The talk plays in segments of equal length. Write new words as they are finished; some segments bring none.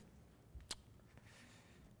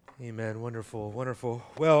Amen. Wonderful, wonderful.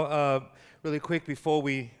 Well, really quick before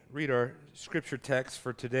we read our scripture text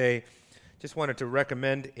for today, just wanted to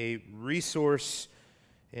recommend a resource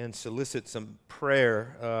and solicit some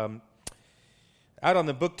prayer. Out on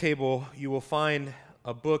the book table, you will find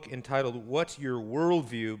a book entitled What's Your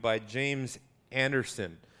Worldview by James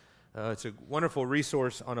Anderson. It's a wonderful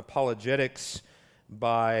resource on apologetics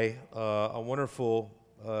by a wonderful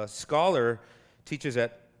scholar, teaches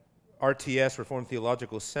at RTS, Reformed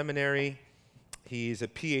Theological Seminary. He's a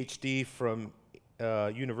PhD from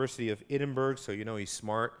University of Edinburgh, so you know he's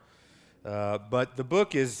smart. But the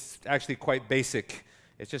book is actually quite basic.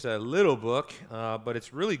 It's just a little book, but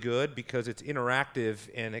it's really good because it's interactive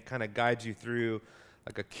and it kind of guides you through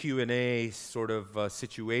like a Q&A sort of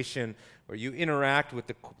situation where you interact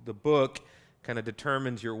with the book, kind of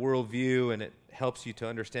determines your worldview, and it helps you to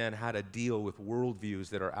understand how to deal with worldviews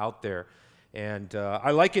that are out there. And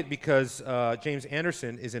I like it because James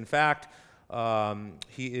Anderson is, in fact,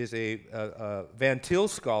 he is a Van Til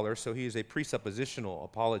scholar, so he is a presuppositional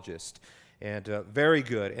apologist, and very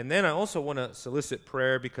good. And then I also want to solicit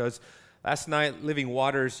prayer because last night, Living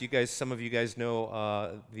Waters, some of you guys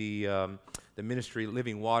know the ministry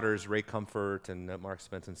Living Waters, Ray Comfort and Mark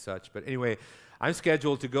Spence and such. But anyway, I'm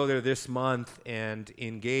scheduled to go there this month and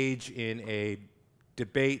engage in a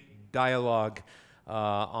debate, dialogue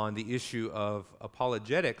on the issue of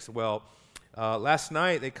apologetics. Well, last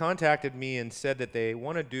night they contacted me and said that they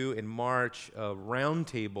want to do in March a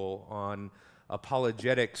roundtable on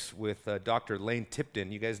apologetics with Dr. Lane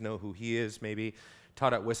Tipton. You guys know who he is, maybe.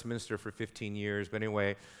 Taught at Westminster for 15 years. But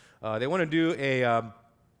anyway, they want to do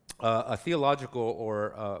a theological or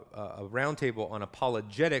a roundtable on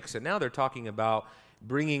apologetics, and now they're talking about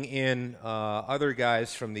bringing in other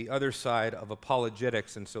guys from the other side of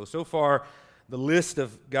apologetics. And so far, the list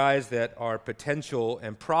of guys that are potential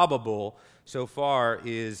and probable so far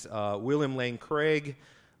is William Lane Craig,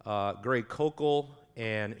 Greg Koukl,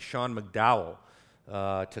 and Sean McDowell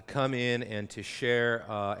to come in and to share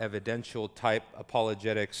evidential type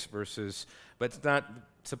apologetics versus, but it's not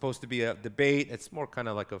supposed to be a debate. It's more kind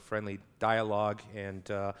of like a friendly dialogue. And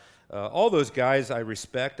all those guys I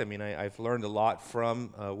respect. I mean, I've learned a lot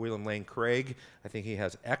from William Lane Craig. I think he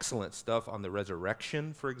has excellent stuff on the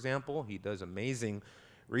resurrection, for example. He does amazing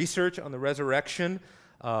research on the resurrection.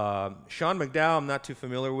 Sean McDowell, I'm not too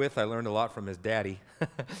familiar with. I learned a lot from his daddy,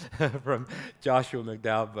 from Joshua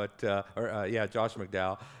McDowell, Joshua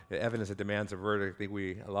McDowell. Evidence that demands a verdict. I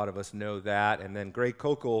think a lot of us know that. And then Greg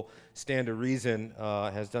Koukl, Stand to Reason,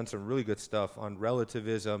 has done some really good stuff on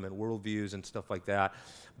relativism and worldviews and stuff like that.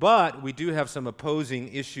 But we do have some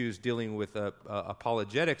opposing issues dealing with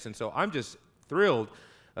apologetics, and so I'm just thrilled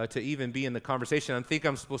to even be in the conversation. I think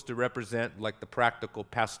I'm supposed to represent like the practical,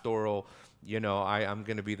 pastoral, I'm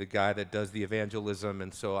going to be the guy that does the evangelism,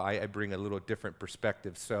 and so I bring a little different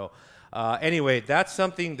perspective. So anyway, that's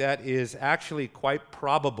something that is actually quite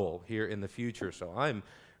probable here in the future. So I'm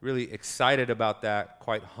really excited about that,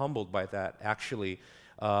 quite humbled by that, actually.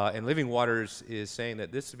 And Living Waters is saying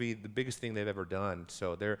that this would be the biggest thing they've ever done.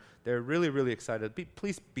 So they're really, really excited.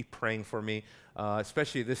 Please be praying for me,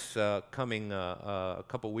 especially this coming a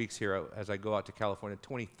couple weeks here as I go out to California.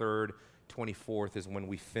 23rd, 24th is when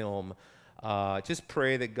we film. Just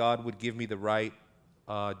pray that God would give me the right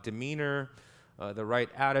demeanor, the right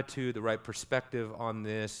attitude, the right perspective on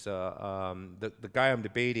this. The guy I'm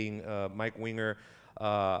debating, Mike Winger,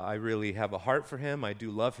 I really have a heart for him. I do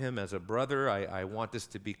love him as a brother. I want this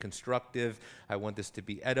to be constructive. I want this to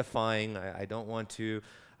be edifying. I don't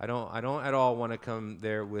at all want to come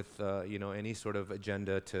there with any sort of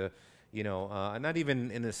agenda to not even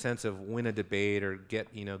in the sense of win a debate or get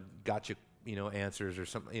gotcha answers or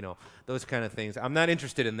something, those kind of things. I'm not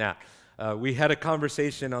interested in that. We had a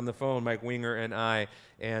conversation on the phone, Mike Winger and I,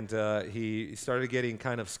 and he started getting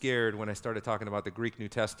kind of scared when I started talking about the Greek New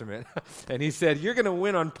Testament. And he said, "You're going to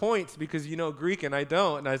win on points because you know Greek and I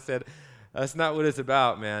don't." And I said, "That's not what it's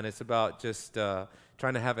about, man. It's about just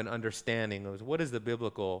trying to have an understanding of what is the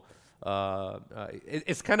biblical."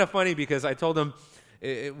 It's kind of funny because I told him,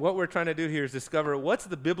 what we're trying to do here is discover what's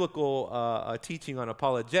the biblical teaching on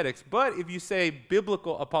apologetics. But if you say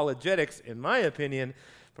biblical apologetics, in my opinion,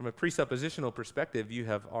 from a presuppositional perspective, you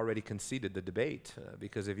have already conceded the debate.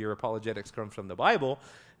 Because if your apologetics comes from the Bible,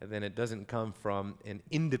 then it doesn't come from an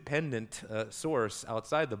independent source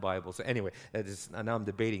outside the Bible. So anyway, now I'm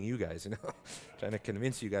debating you guys, trying to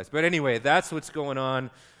convince you guys. But anyway, that's what's going on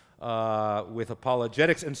with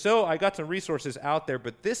apologetics. And so I got some resources out there,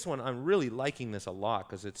 but this one, I'm really liking this a lot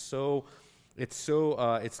because it's so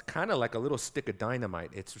It's kind of like a little stick of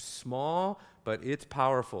dynamite. It's small, but it's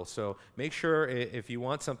powerful. So make sure if you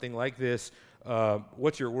want something like this,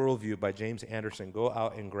 What's Your Worldview by James Anderson, go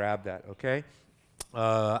out and grab that, okay?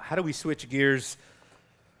 How do we switch gears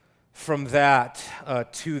from that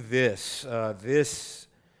to this? This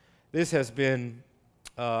has been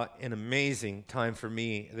an amazing time for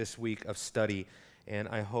me this week of study, and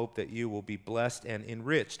I hope that you will be blessed and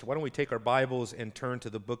enriched. Why don't we take our Bibles and turn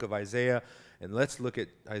to the book of Isaiah, and let's look at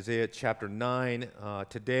Isaiah chapter 9.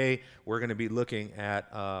 Today, we're going to be looking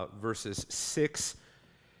at verses 6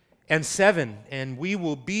 and 7, and we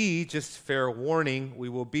will be, just fair warning, we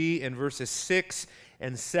will be in verses 6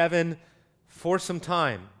 and 7 for some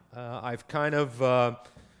time. I've kind of,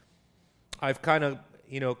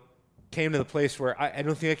 came to the place where I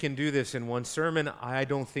don't think I can do this in one sermon. I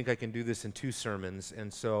don't think I can do this in two sermons,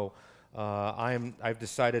 and so I've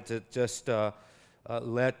decided to just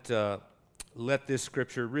let this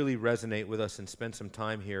scripture really resonate with us and spend some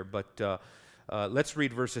time here. But let's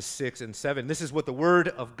read verses 6 and 7. This is what the Word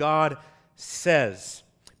of God says,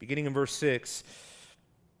 beginning in verse 6.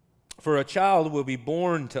 For a child will be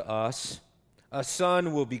born to us, a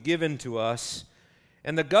son will be given to us,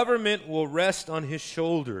 and the government will rest on his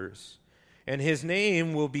shoulders, and his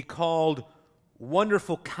name will be called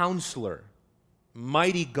Wonderful Counselor,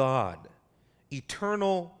 Mighty God,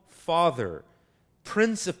 Eternal Father,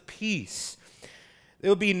 Prince of Peace. There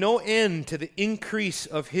will be no end to the increase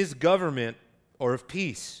of his government or of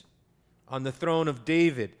peace on the throne of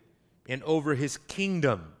David and over his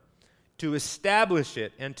kingdom, to establish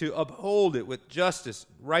it and to uphold it with justice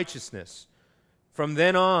and righteousness from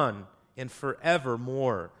then on and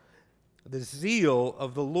forevermore. The zeal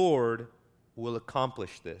of the Lord will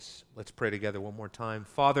accomplish this. Let's pray together one more time.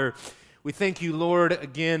 Father, we thank you, Lord,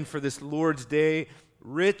 again for this Lord's Day.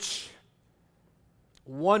 Rich,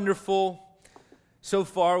 wonderful. So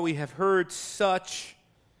far we have heard such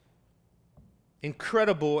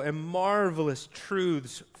incredible and marvelous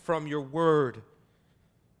truths from your word.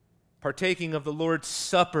 Partaking of the Lord's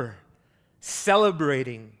Supper,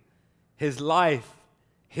 celebrating his life,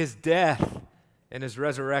 his death, and his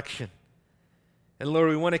resurrection. And Lord,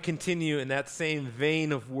 we want to continue in that same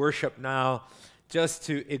vein of worship now, just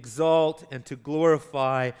to exalt and to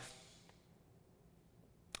glorify,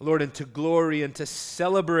 Lord, and to glory and to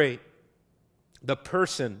celebrate the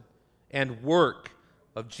person and work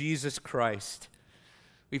of Jesus Christ.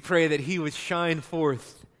 We pray that he would shine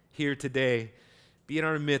forth here today. Be in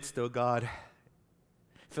our midst, O God.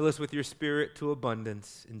 Fill us with your Spirit to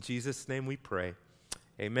abundance. In Jesus' name we pray.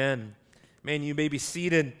 Amen. Man, you may be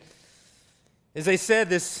seated. As I said,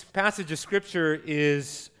 this passage of Scripture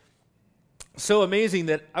is so amazing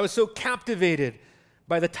that I was so captivated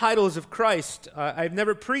by the titles of Christ. I've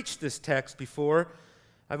never preached this text before.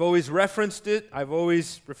 I've always referenced it. I've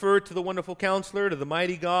always referred to the Wonderful Counselor, to the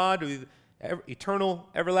Mighty God, to the Eternal,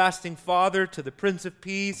 Everlasting Father, to the Prince of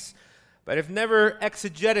Peace. But I've never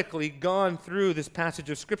exegetically gone through this passage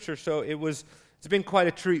of Scripture, so it's been quite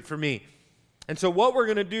a treat for me. And so what we're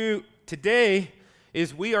going to do today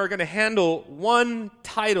is we are going to handle one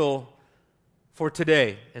title for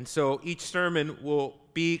today. And so each sermon will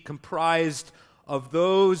be comprised of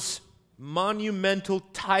those monumental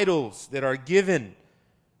titles that are given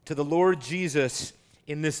to the Lord Jesus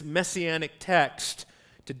in this messianic text.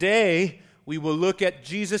 Today, we will look at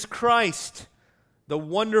Jesus Christ, the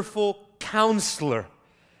Wonderful Counselor,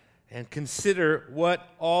 and consider what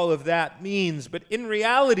all of that means. But in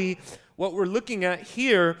reality, what we're looking at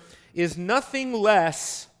here is nothing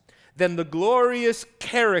less than the glorious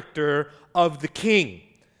character of the King.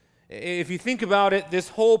 If you think about it, this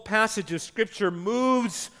whole passage of Scripture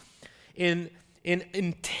moves in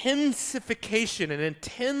intensification and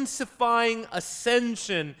intensifying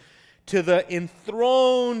ascension to the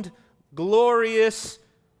enthroned, glorious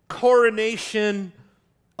coronation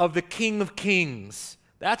of the King of Kings.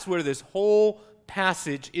 That's where this whole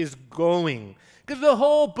passage is going. Because the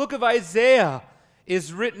whole book of Isaiah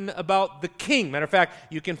is written about the king. Matter of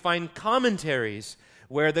fact, you can find commentaries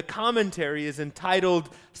where the commentary is entitled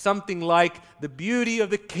something like The Beauty of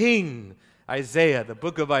the King, Isaiah, the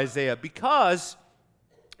book of Isaiah, because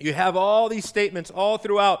you have all these statements all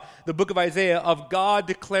throughout the book of Isaiah of God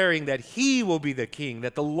declaring that he will be the king,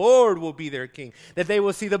 that the Lord will be their king, that they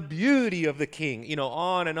will see the beauty of the king.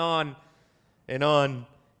 On and on and on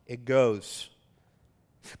it goes.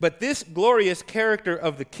 But this glorious character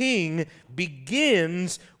of the king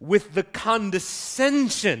begins with the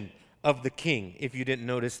condescension of the king, if you didn't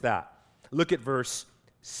notice that. Look at verse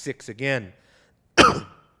 6 again.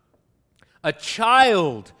 A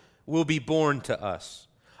child will be born to us.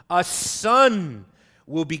 A son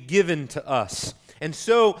will be given to us. And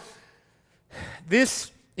so,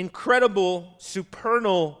 this incredible,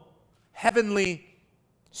 supernal, heavenly,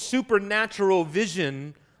 supernatural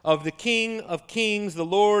vision of the King of Kings, the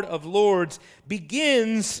Lord of Lords,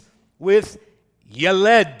 begins with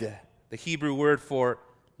Yeled, the Hebrew word for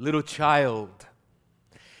little child.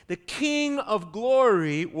 The King of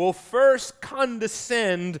Glory will first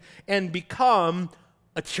condescend and become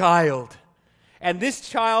a child. And this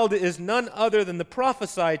child is none other than the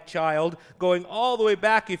prophesied child, going all the way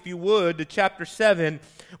back, if you would, to chapter 7,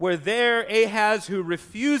 where there Ahaz, who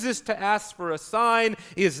refuses to ask for a sign,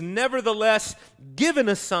 is nevertheless given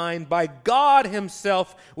a sign by God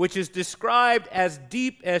himself, which is described as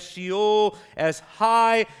deep as Sheol, as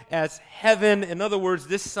high as heaven. In other words,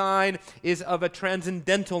 this sign is of a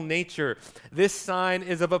transcendental nature. This sign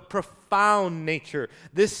is of a profound nature.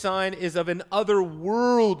 This sign is of an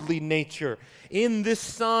otherworldly nature. In this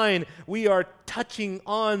sign, we are touching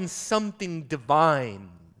on something divine.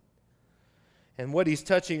 And what he's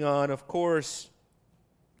touching on, of course,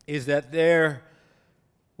 is that there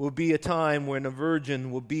will be a time when a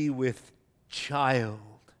virgin will be with child,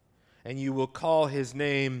 and you will call his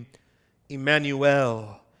name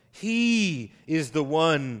Emmanuel. He is the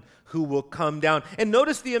one who will come down. And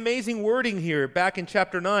notice the amazing wording here back in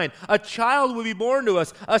chapter 9. A child will be born to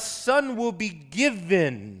us. A son will be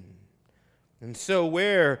given. And so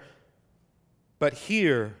where, but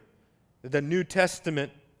here, the New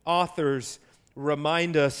Testament authors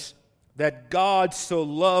remind us that God so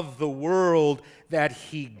loved the world that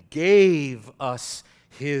he gave us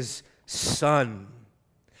his Son.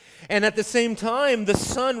 And at the same time, the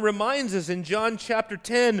Son reminds us in John chapter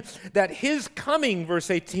 10 that his coming, verse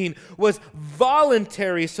 18, was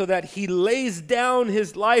voluntary, so that he lays down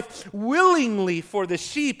his life willingly for the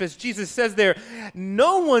sheep. As Jesus says there,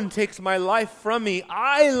 no one takes my life from me.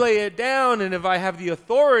 I lay it down, and if I have the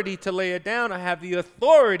authority to lay it down, I have the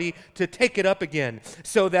authority to take it up again.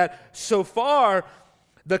 So that so far,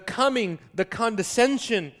 the coming, the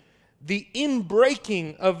condescension, the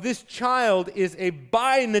inbreaking of this child is a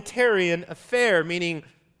binatarian affair, meaning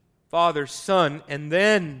Father, Son, and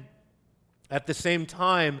then at the same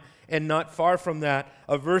time, and not far from that,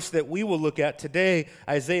 a verse that we will look at today,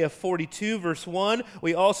 Isaiah 42, verse 1,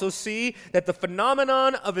 we also see that the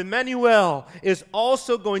phenomenon of Emmanuel is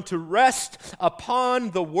also going to rest upon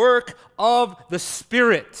the work of the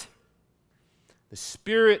Spirit. The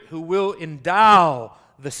Spirit who will endow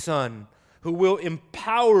the Son, who will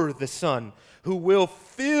empower the Son, who will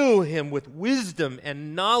fill him with wisdom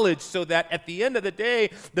and knowledge, so that at the end of the day,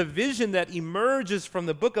 the vision that emerges from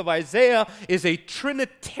the book of Isaiah is a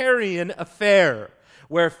Trinitarian affair,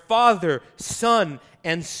 where Father, Son,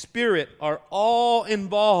 and Spirit are all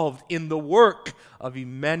involved in the work of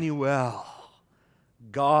Emmanuel.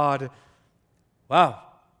 God, wow,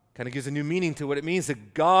 kind of gives a new meaning to what it means,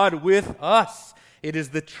 that God with us. It is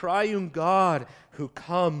the triune God who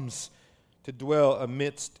comes to dwell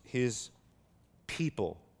amidst his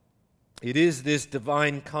people. It is this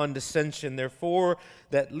divine condescension, therefore,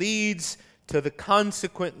 that leads to the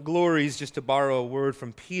consequent glories, just to borrow a word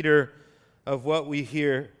from Peter, of what we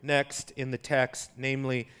hear next in the text,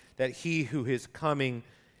 namely that he who is coming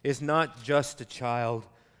is not just a child,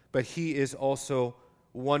 but he is also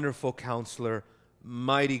Wonderful Counselor,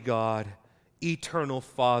 Mighty God, Eternal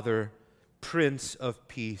Father, Prince of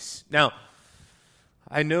Peace. Now,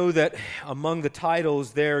 I know that among the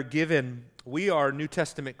titles there given, we are New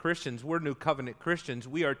Testament Christians, we're New Covenant Christians,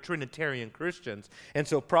 we are Trinitarian Christians. And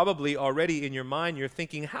so probably already in your mind you're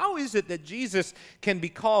thinking, how is it that Jesus can be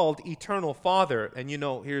called Eternal Father? And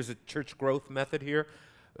here's a church growth method here.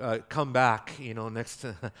 Come back, next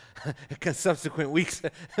subsequent weeks,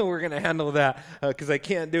 we're going to handle that because I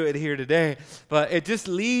can't do it here today. But it just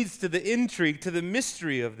leads to the intrigue, to the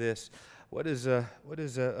mystery of this.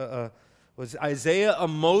 Was Isaiah a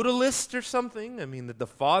modalist or something? I mean, did the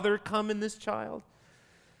Father come in this child?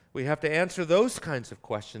 We have to answer those kinds of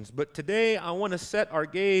questions. But today I want to set our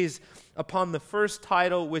gaze upon the first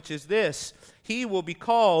title, which is this: he will be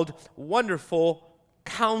called Wonderful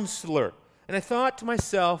Counselor. And I thought to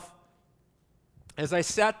myself, as I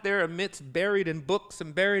sat there amidst buried in books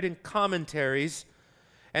and buried in commentaries,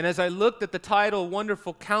 and as I looked at the title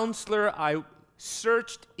Wonderful Counselor, I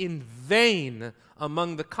searched in vain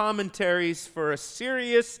among the commentaries for a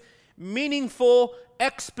serious, meaningful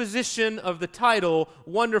exposition of the title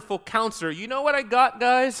Wonderful Counselor. You know what I got,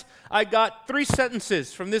 guys? I got 3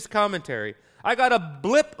 sentences from this commentary. I got a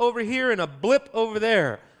blip over here and a blip over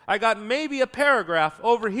there. I got maybe a paragraph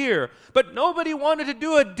over here. But nobody wanted to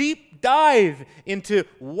do a deep dive into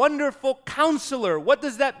Wonderful Counselor. What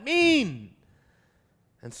does that mean?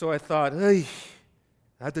 And so I thought,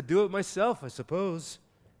 I had to do it myself, I suppose.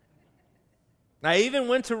 I even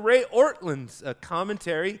went to Ray Ortland's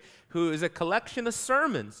commentary, who is a collection of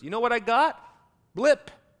sermons. You know what I got?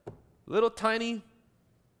 Blip. Little tiny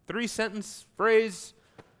 3-sentence phrase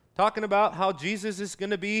talking about how Jesus is going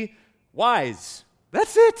to be wise.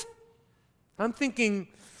 That's it. I'm thinking,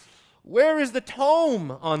 where is the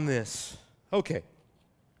tome on this? Okay,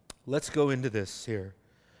 let's go into this here.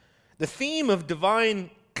 The theme of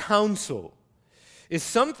divine counsel is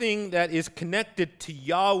something that is connected to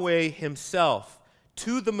Yahweh himself,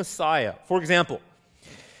 to the Messiah. For example,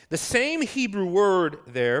 the same Hebrew word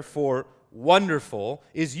there for wonderful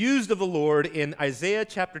is used of the Lord in Isaiah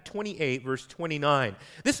chapter 28, verse 29.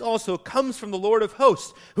 This also comes from the Lord of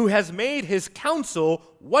hosts, who has made his counsel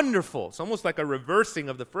wonderful. It's almost like a reversing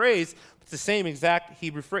of the phrase. It's the same exact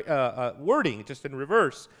Hebrew wording, just in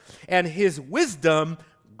reverse. And his wisdom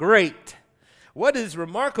great. What is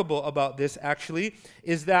remarkable about this, actually,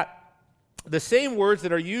 is that the same words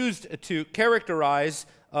that are used to characterize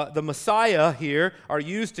the Messiah here are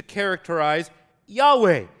used to characterize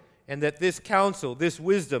Yahweh, and that this counsel, this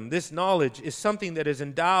wisdom, this knowledge is something that is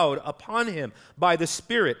endowed upon him by the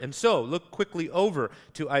Spirit. And so, look quickly over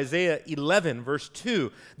to Isaiah 11, verse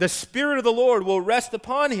 2. The Spirit of the Lord will rest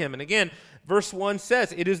upon him. And again, verse 1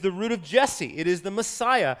 says, it is the root of Jesse. It is the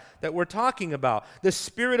Messiah that we're talking about. The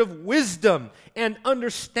Spirit of wisdom and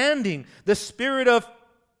understanding. The Spirit of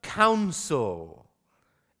counsel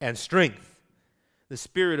and strength. The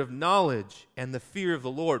Spirit of knowledge and the fear of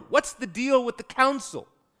the Lord. What's the deal with the counsel?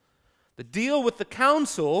 The deal with the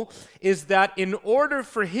counsel is that in order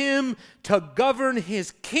for him to govern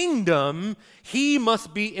his kingdom, he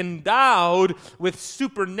must be endowed with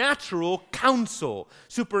supernatural counsel,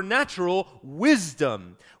 supernatural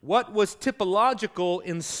wisdom. What was typological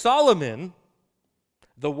in Solomon,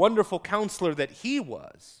 the wonderful counselor that he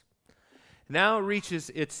was, now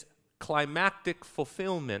reaches its climactic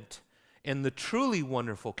fulfillment in the truly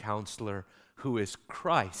wonderful counselor who is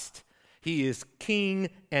Christ. He is king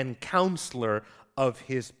and counselor of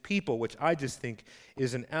his people, which I just think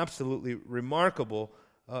is an absolutely remarkable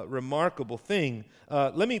thing.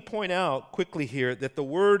 Let me point out quickly here that the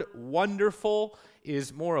word wonderful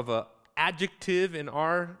is more of an adjective in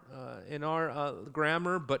our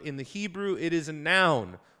grammar, but in the Hebrew it is a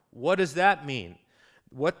noun. What does that mean?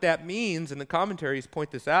 What that means, and the commentaries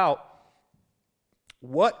point this out,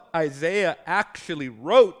 what Isaiah actually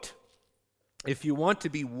wrote, if you want to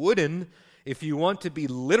be wooden, if you want to be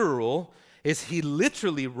literal, is he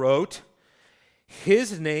literally wrote,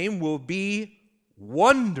 his name will be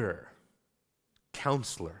Wonder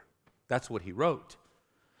Counselor. That's what he wrote.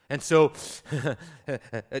 And so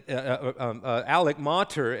Alec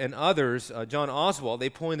Mater and others, John Oswald,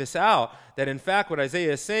 they point this out, that in fact what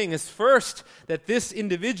Isaiah is saying is first, that this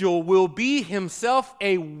individual will be himself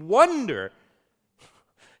a wonder.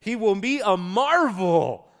 He will be a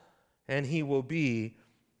marvel. And he will be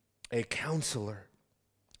a counselor,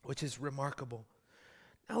 which is remarkable.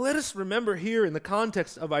 Now let us remember here in the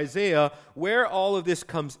context of Isaiah where all of this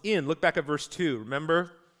comes in. Look back at verse 2,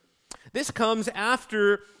 remember? This comes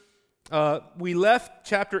after we left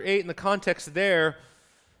chapter 8 in the context there.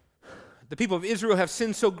 The people of Israel have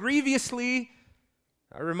sinned so grievously.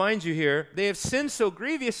 I remind you here, they have sinned so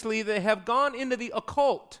grievously they have gone into the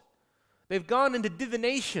occult. They've gone into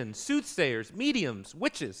divination, soothsayers, mediums,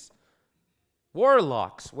 witches,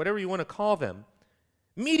 warlocks, whatever you want to call them,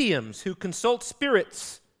 mediums who consult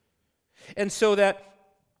spirits. And so that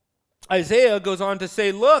Isaiah goes on to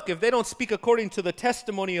say, look, if they don't speak according to the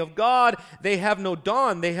testimony of God, they have no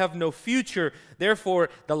dawn, they have no future. Therefore,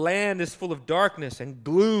 the land is full of darkness and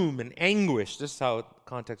gloom and anguish. This is how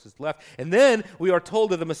context is left. And then we are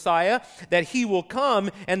told of the Messiah that he will come,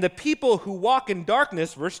 and the people who walk in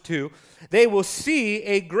darkness, verse 2, they will see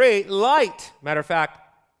a great light. Matter of fact,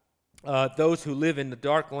 those who live in the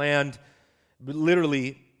dark land,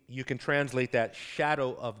 literally, you can translate that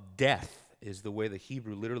shadow of death is the way the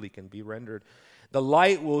Hebrew literally can be rendered. The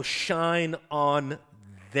light will shine on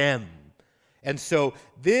them. And so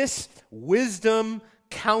this wisdom,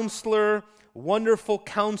 counselor, wonderful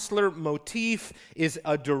counselor motif is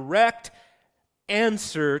a direct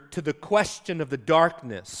answer to the question of the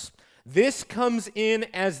darkness. This comes in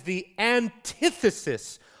as the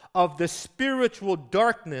antithesis of the spiritual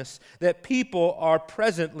darkness that people are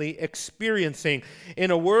presently experiencing.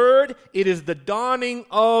 In a word, it is the dawning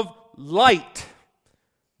of light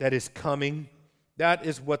that is coming. That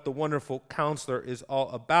is what the wonderful counselor is all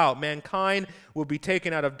about. Mankind will be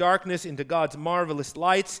taken out of darkness into God's marvelous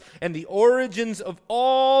lights, and the origins of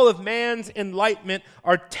all of man's enlightenment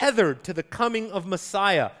are tethered to the coming of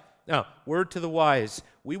Messiah. Now, word to the wise.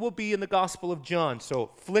 We will be in the Gospel of John, so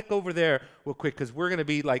flick over there real quick because we're going to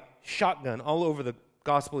be like shotgun all over the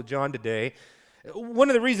Gospel of John today. One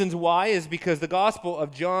of the reasons why is because the Gospel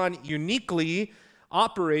of John uniquely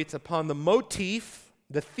operates upon the motif,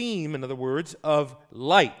 the theme, in other words, of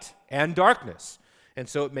light and darkness. And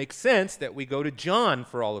so it makes sense that we go to John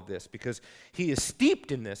for all of this because he is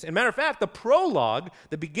steeped in this. And matter of fact, the prologue,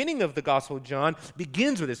 the beginning of the Gospel of John,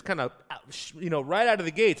 begins with this kind of, right out of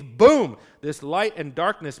the gates, boom, this light and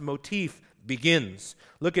darkness motif begins.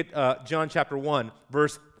 Look at John chapter 1,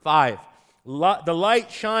 verse 5. The light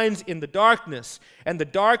shines in the darkness, and the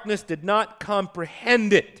darkness did not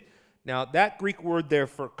comprehend it. Now, that Greek word there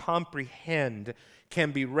for comprehend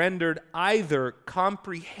can be rendered either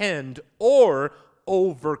comprehend or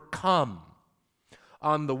overcome.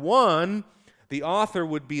 On the one, the author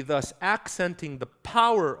would be thus accenting the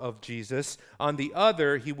power of Jesus. On the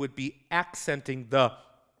other, he would be accenting the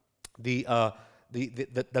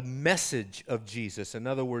message of Jesus. In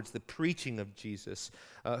other words, the preaching of Jesus,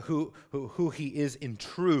 who he is in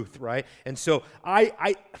truth, right? And so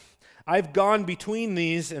I've gone between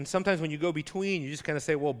these, and sometimes when you go between, you just kind of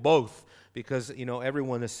say, well, both. Because,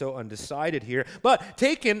 everyone is so undecided here. But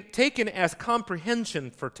taken as comprehension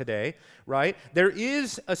for today, right, there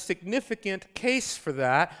is a significant case for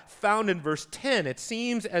that found in verse 10. It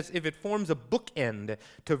seems as if it forms a bookend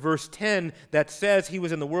to verse 10 that says he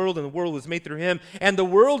was in the world and the world was made through him, and the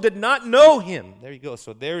world did not know him. There you go.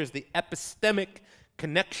 So there is the epistemic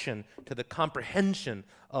connection to the comprehension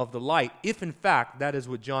of the light, if in fact that is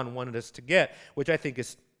what John wanted us to get, which I think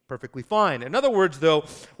is perfectly fine. In other words, though,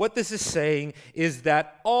 what this is saying is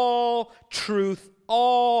that all truth,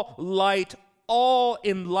 all light, all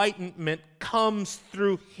enlightenment comes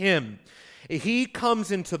through him. He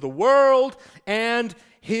comes into the world, and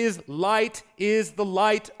his light is the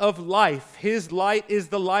light of life. His light is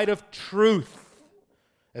the light of truth.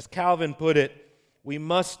 As Calvin put it, we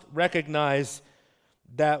must recognize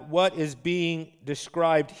that what is being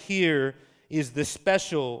described here is the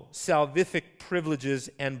special salvific privileges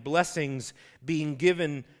and blessings being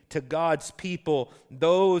given to God's people,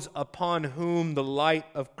 those upon whom the light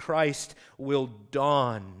of Christ will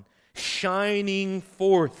dawn, shining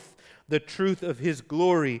forth the truth of his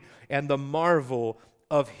glory and the marvel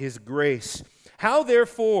of his grace. How,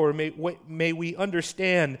 therefore, may we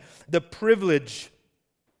understand the privilege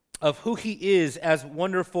of who he is as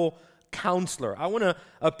wonderful counselor? I want to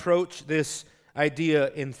approach this idea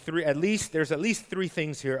in there's at least three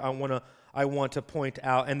things here I want to point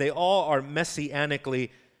out, and they all are messianically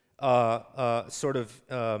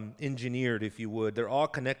engineered, if you would. They're all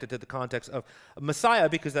connected to the context of Messiah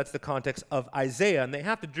because that's the context of Isaiah, and they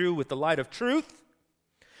have to do with the light of truth,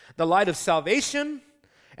 the light of salvation,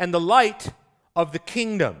 and the light of the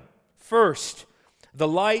kingdom. First, the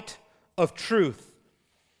light of truth.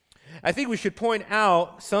 I think we should point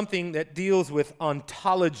out something that deals with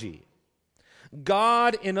ontology.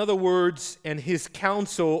 God, in other words, and his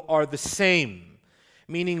counsel are the same,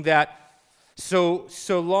 meaning that so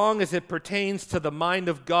long as it pertains to the mind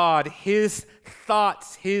of God, his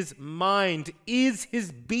thoughts, his mind is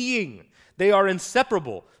his being. They are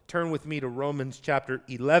inseparable. Turn with me to Romans chapter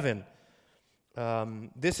 11.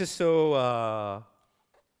 This is so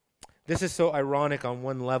ironic on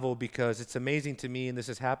one level because it's amazing to me, and this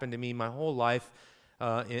has happened to me my whole life,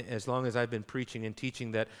 as long as I've been preaching and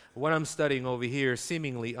teaching, that what I'm studying over here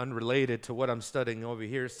seemingly unrelated to what I'm studying over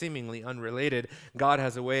here, seemingly unrelated. God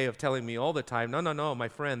has a way of telling me all the time, no, my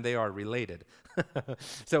friend, they are related.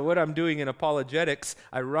 So what I'm doing in apologetics,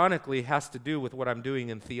 ironically, has to do with what I'm doing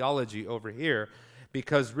in theology over here,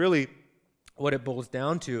 because really what it boils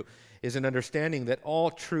down to is an understanding that all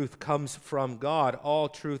truth comes from God. All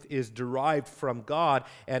truth is derived from God,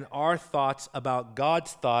 and our thoughts about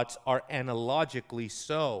God's thoughts are analogically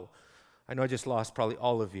so. I know I just lost probably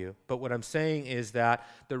all of you, but what I'm saying is that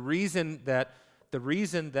the reason that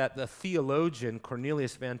the theologian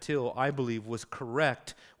Cornelius Van Til, I believe, was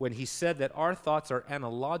correct when he said that our thoughts are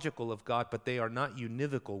analogical of God, but they are not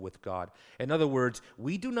univocal with God. In other words,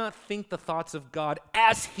 we do not think the thoughts of God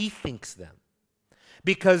as he thinks them.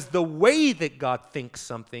 Because the way that God thinks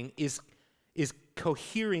something is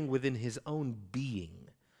cohering within his own being.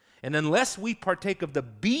 And unless we partake of the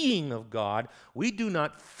being of God, we do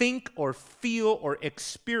not think or feel or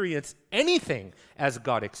experience anything as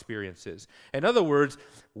God experiences. In other words,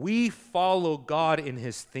 we follow God in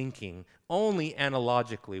his thinking only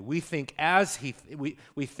analogically. We think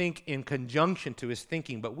we think in conjunction to his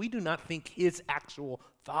thinking, but we do not think his actual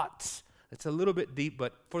thoughts. It's a little bit deep,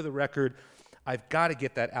 but for the record, I've got to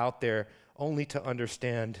get that out there only to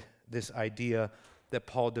understand this idea that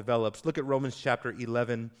Paul develops. Look at Romans chapter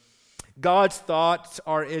 11 God's thoughts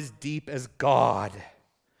are as deep as God.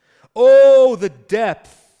 Oh, the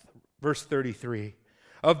depth, verse 33,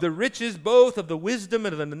 of the riches both of the wisdom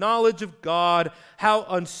and of the knowledge of God, how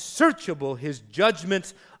unsearchable his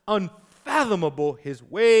judgments, unfathomable his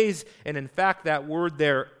ways. And in fact, that word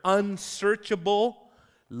there, unsearchable,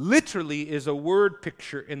 literally is a word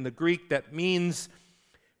picture in the Greek that means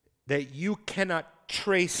that you cannot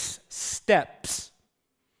trace steps.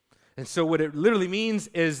 And so what it literally means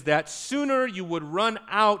is that sooner you would run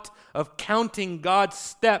out of counting God's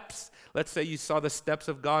steps. Let's say you saw the steps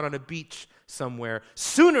of God on a beach somewhere.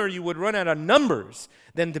 Sooner you would run out of numbers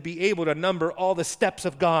than to be able to number all the steps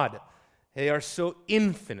of God. They are so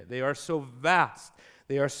infinite. They are so vast.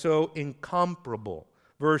 They are so incomparable.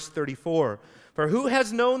 Verse 34, for who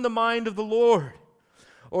has known the mind of the Lord?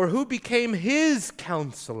 Or who became his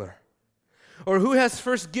counselor? Or who has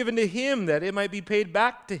first given to him that it might be paid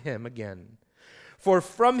back to him again? For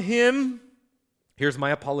from him, here's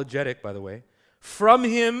my apologetic, by the way, from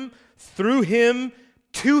him, through him,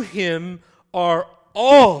 to him are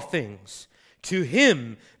all things. To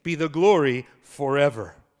him be the glory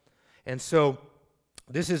forever. And so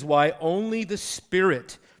this is why only the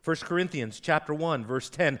Spirit, 1 Corinthians chapter 1,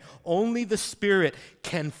 verse 10, only the Spirit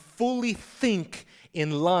can fully think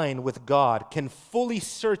in line with God, can fully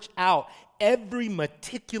search out every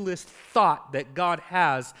meticulous thought that God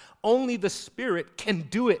has. Only the Spirit can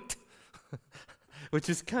do it. Which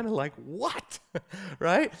is kind of like, what?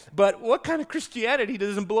 Right? But what kind of Christianity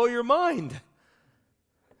doesn't blow your mind?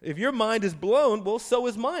 If your mind is blown, well, so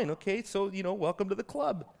is mine. Okay, so, welcome to the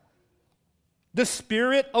club. The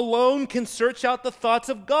Spirit alone can search out the thoughts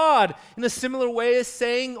of God in a similar way as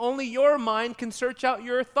saying only your mind can search out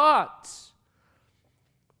your thoughts.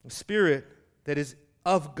 The Spirit that is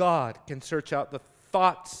of God can search out the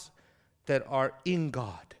thoughts that are in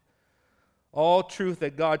God. All truth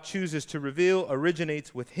that God chooses to reveal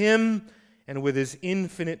originates with him and with his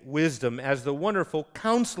infinite wisdom. As the wonderful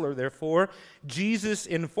counselor, therefore, Jesus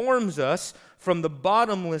informs us from the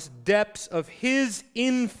bottomless depths of his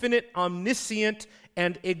infinite, omniscient,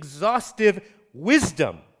 and exhaustive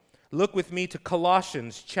wisdom. Look with me to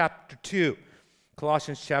Colossians chapter 2.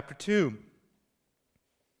 Colossians chapter 2.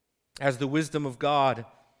 As the wisdom of God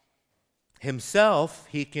himself,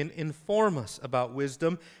 he can inform us about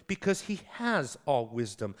wisdom because he has all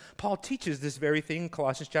wisdom. Paul teaches this very thing in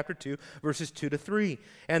Colossians chapter 2, verses 2 to 3.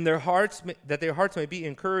 And their hearts may be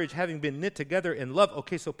encouraged, having been knit together in love.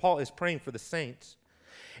 Okay, so Paul is praying for the saints.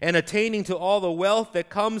 And attaining to all the wealth that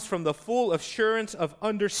comes from the full assurance of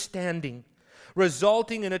understanding,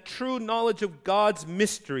 resulting in a true knowledge of God's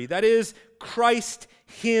mystery, that is, Christ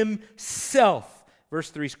himself. Verse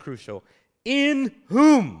 3 is crucial. In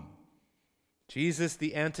whom, Jesus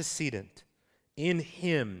the antecedent, in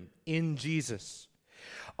him, in Jesus,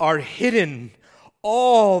 are hidden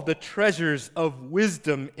all the treasures of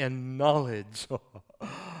wisdom and knowledge.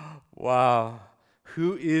 Wow.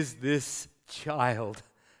 Who is this child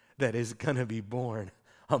that is going to be born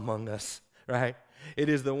among us, right? It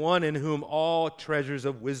is the one in whom all treasures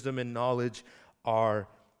of wisdom and knowledge are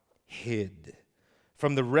hid.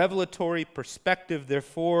 From the revelatory perspective,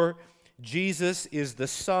 therefore, Jesus is the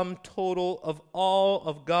sum total of all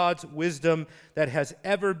of God's wisdom that has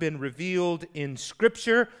ever been revealed in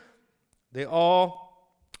Scripture. They all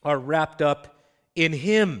are wrapped up in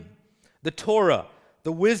him. The Torah,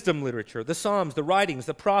 the wisdom literature, the Psalms, the writings,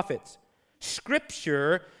 the prophets.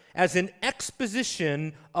 Scripture as an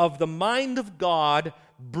exposition of the mind of God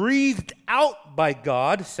breathed out by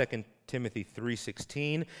God, 2 Timothy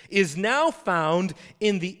 3:16, is now found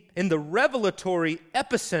in the revelatory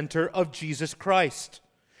epicenter of Jesus Christ.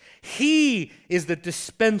 He is the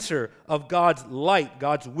dispenser of God's light,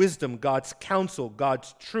 God's wisdom, God's counsel,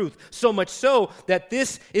 God's truth. So much so that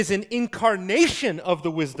this is an incarnation of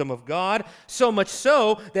the wisdom of God. So much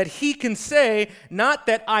so that he can say, not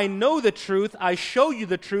that I know the truth, I show you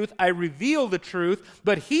the truth, I reveal the truth,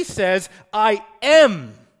 but he says, I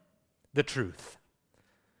am the truth.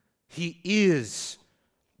 He is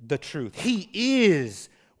the truth. He is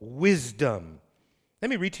wisdom. Let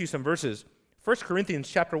me read to you some verses. 1 Corinthians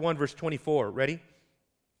chapter 1, verse 24. Ready?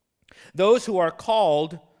 Those who are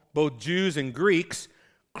called, both Jews and Greeks,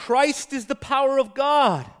 Christ is the power of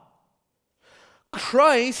God.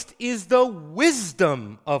 Christ is the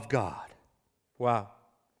wisdom of God. Wow.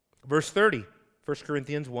 Verse 30, 1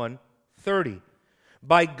 Corinthians 1, 30.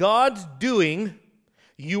 By God's doing,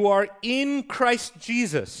 you are in Christ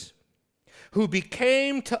Jesus, who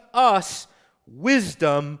became to us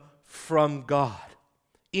wisdom from God.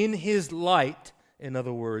 In his light, in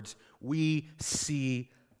other words, we see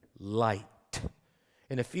light.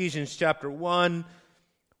 In Ephesians chapter 1,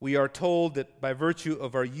 we are told that by virtue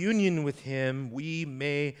of our union with him, we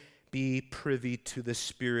may be privy to the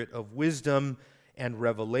spirit of wisdom and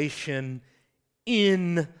revelation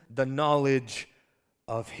in the knowledge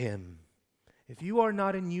of him. If you are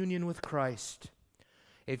not in union with Christ,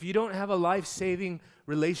 if you don't have a life-saving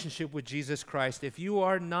relationship with Jesus Christ, if you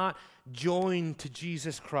are not joined to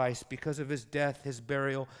Jesus Christ because of his death, his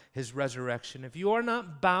burial, his resurrection, if you are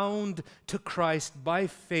not bound to Christ by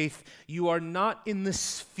faith, you are not in the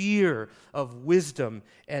sphere of wisdom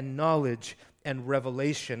and knowledge and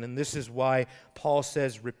revelation. And this is why Paul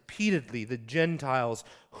says repeatedly, the Gentiles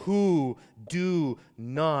who do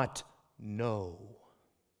not know,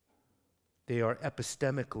 they are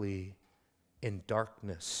epistemically in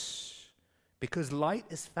darkness, because light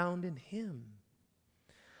is found in him.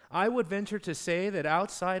 I would venture to say that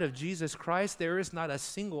outside of Jesus Christ, there is not a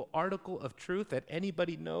single article of truth that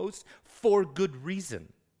anybody knows for good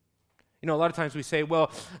reason. You know, a lot of times we say,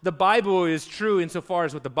 well, the Bible is true insofar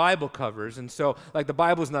as what the Bible covers. And so, like, the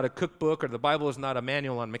Bible is not a cookbook, or the Bible is not a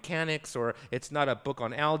manual on mechanics, or it's not a book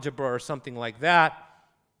on algebra or something like that.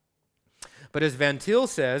 But as Van Til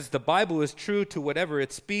says, the Bible is true to whatever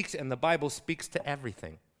it speaks, and the Bible speaks to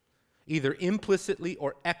everything. Either implicitly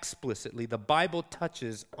or explicitly, the Bible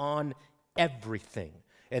touches on everything.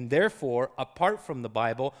 And therefore, apart from the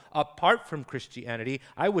Bible, apart from Christianity,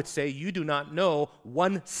 I would say you do not know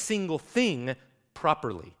one single thing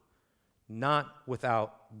properly. Not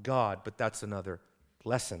without God, but that's another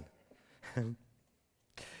lesson.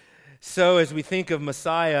 So as we think of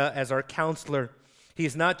Messiah as our counselor,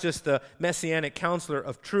 he's not just the messianic counselor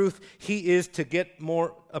of truth. He is, to get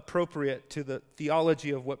more appropriate to the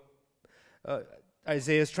theology of what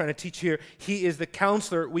Isaiah is trying to teach here, he is the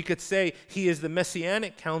counselor. We could say he is the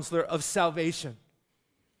messianic counselor of salvation.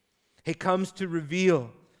 He comes to reveal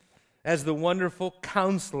as the wonderful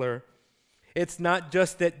counselor. It's not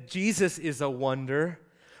just that Jesus is a wonder,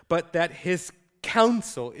 but that his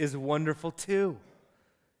counsel is wonderful too.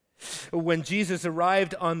 When Jesus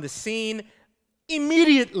arrived on the scene,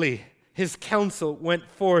 immediately his counsel went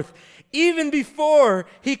forth. Even before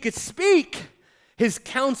he could speak, his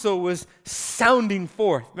counsel was sounding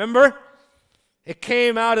forth. Remember? It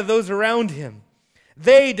came out of those around him.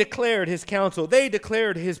 They declared his counsel. They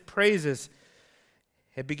declared his praises.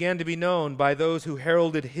 It began to be known by those who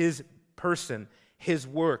heralded his person, his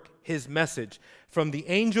work, his message. From the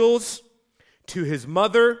angels to his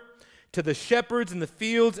mother to the shepherds in the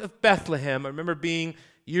fields of Bethlehem. I remember being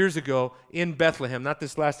years ago in Bethlehem, not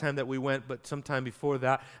this last time that we went, but sometime before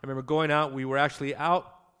that. I remember going out. We were actually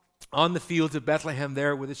out on the fields of Bethlehem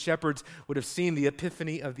there, where the shepherds would have seen the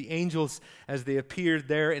epiphany of the angels as they appeared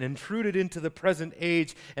there and intruded into the present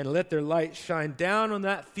age and let their light shine down on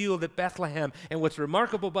that field at Bethlehem. And what's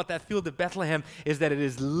remarkable about that field of Bethlehem is that it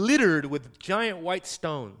is littered with giant white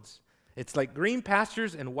stones. It's like green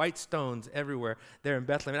pastures and white stones everywhere there in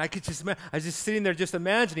Bethlehem. And I was just sitting there just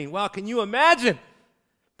imagining, wow, can you imagine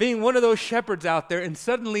being one of those shepherds out there, and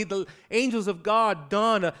suddenly the angels of God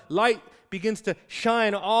dawn, a light begins to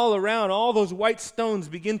shine all around. All those white stones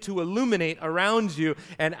begin to illuminate around you,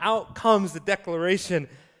 and out comes the declaration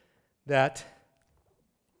that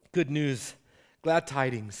good news, glad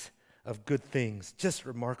tidings of good things. Just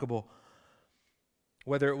remarkable.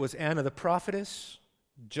 Whether it was Anna the prophetess,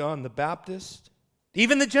 John the Baptist,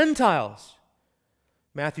 even the Gentiles.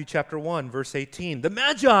 Matthew chapter 1, verse 18. The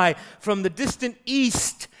Magi from the distant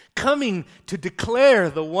east coming to declare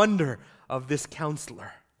the wonder of this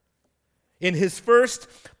counselor. In his first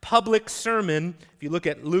public sermon, if you look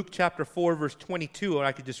at Luke chapter 4, verse 22, or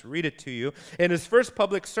I could just read it to you. In his first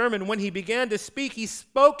public sermon, when he began to speak, he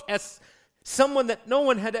spoke as someone that no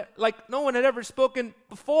one had ever spoken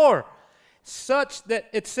before. Such that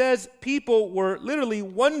it says people were literally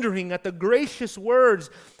wondering at the gracious words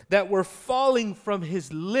that were falling from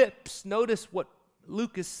his lips. Notice what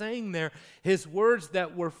Luke is saying there. His words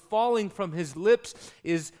that were falling from his lips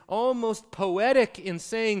is almost poetic in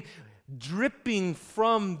saying, dripping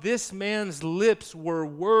from this man's lips were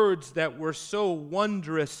words that were so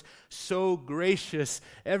wondrous, so gracious,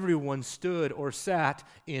 everyone stood or sat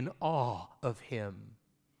in awe of him.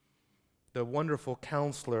 The wonderful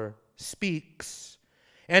counselor speaks,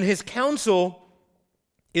 and his counsel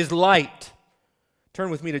is light. Turn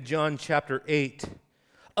with me to John chapter 8.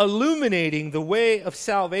 Illuminating the way of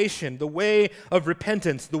salvation, the way of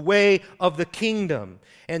repentance, the way of the kingdom.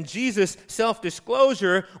 And Jesus'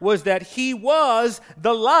 self-disclosure was that he was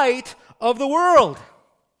the light of the world.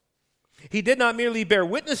 He did not merely bear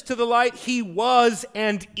witness to the light, he was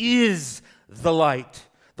and is the light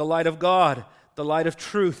of God, the light of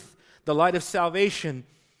truth, the light of salvation.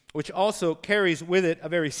 which also carries with it a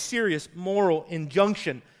very serious moral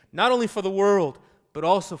injunction, not only for the world, but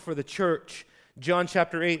also for the church. John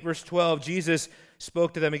chapter 8, verse 12, Jesus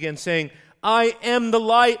spoke to them again, saying, I am the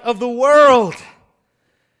light of the world.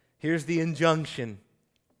 Here's the injunction.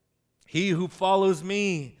 He who follows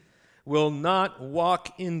me will not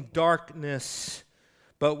walk in darkness,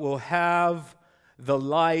 but will have the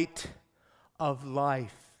light of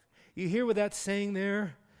life. You hear what that's saying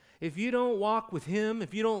there? If you don't walk with Him,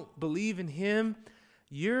 if you don't believe in Him,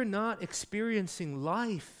 you're not experiencing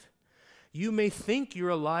life. You may think you're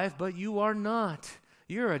alive, but you are not.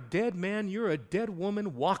 You're a dead man, you're a dead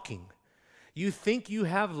woman walking. You think you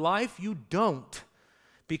have life, you don't.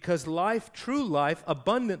 Because life, true life,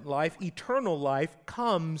 abundant life, eternal life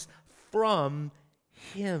comes from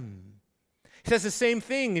Him. He says the same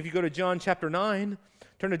thing if you go to John chapter 9.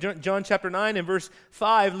 Turn to John chapter 9 and verse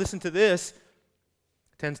 5. Listen to this.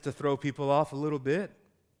 Tends to throw people off a little bit.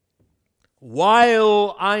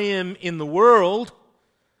 While I am in the world,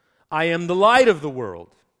 I am the light of the world.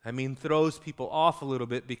 Throws people off a little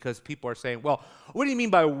bit because people are saying, well, what do you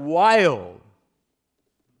mean by while?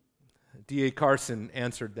 D.A. Carson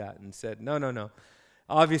answered that and said, no.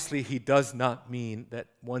 Obviously, he does not mean that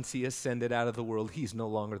once he ascended out of the world, he's no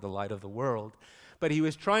longer the light of the world. But he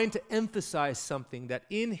was trying to emphasize something, that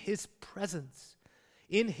in His presence,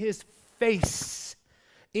 in His face,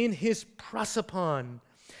 in His prosopon,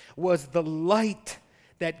 was the light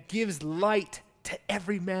that gives light to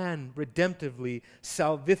every man redemptively,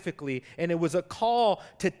 salvifically. And it was a call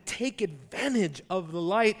to take advantage of the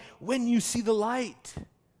light when you see the light.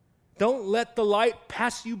 Don't let the light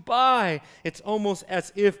pass you by. It's almost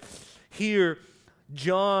as if here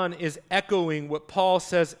John is echoing what Paul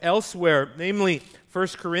says elsewhere, namely 1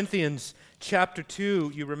 Corinthians chapter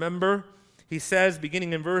 2. You remember? He says,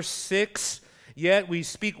 beginning in verse 6, Yet we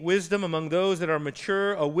speak wisdom among those that are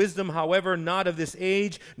mature, a wisdom, however, not of this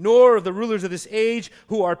age, nor of the rulers of this age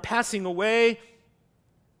who are passing away.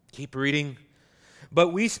 Keep reading. But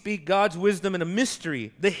we speak God's wisdom in a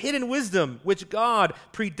mystery, the hidden wisdom which God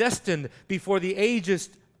predestined before the ages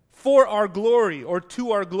for our glory, or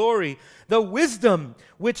to our glory, the wisdom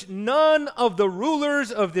which none of the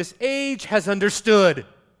rulers of this age has understood.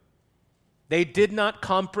 They did not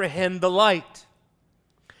comprehend the light.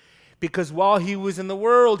 Because while He was in the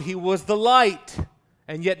world, He was the light.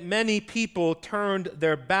 And yet many people turned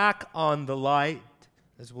their back on the light,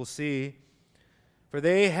 as we'll see. For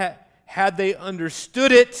they had they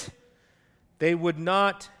understood it, they would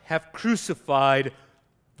not have crucified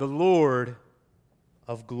the Lord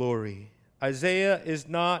of glory. Isaiah is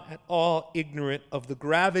not at all ignorant of the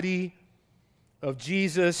gravity of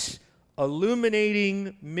Jesus'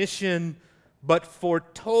 illuminating mission, but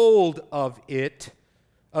foretold of it,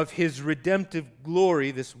 of His redemptive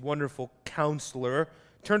glory, this wonderful counselor.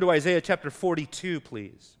 Turn to Isaiah chapter 42,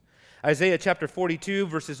 please. Isaiah chapter 42,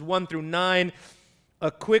 verses 1 through 9. A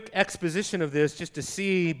quick exposition of this just to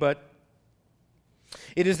see, but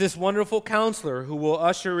it is this wonderful counselor who will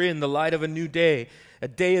usher in the light of a new day, a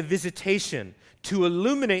day of visitation, to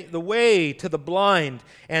illuminate the way to the blind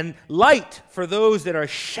and light for those that are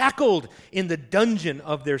shackled in the dungeon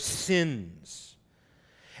of their sins.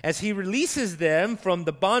 As He releases them from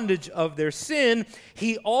the bondage of their sin,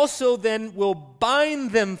 He also then will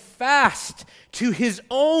bind them fast to His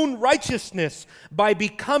own righteousness by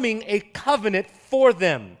becoming a covenant for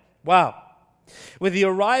them. Wow. With the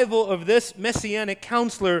arrival of this messianic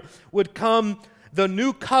counselor would come the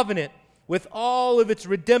new covenant with all of its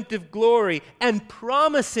redemptive glory and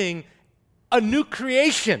promising a new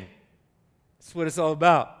creation. That's what it's all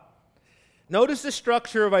about. Notice the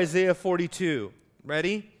structure of Isaiah 42.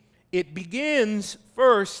 Ready? It begins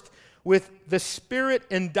first with the spirit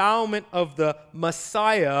endowment of the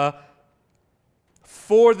Messiah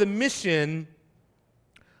for the mission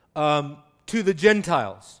to the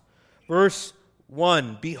Gentiles. Verse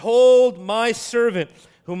 1, Behold my servant,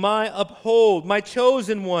 whom I uphold, my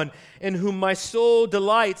chosen one, in whom my soul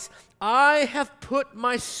delights. I have put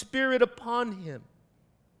my spirit upon him.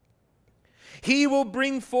 He will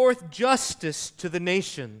bring forth justice to the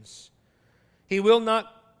nations. He will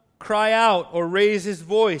not cry out or raise his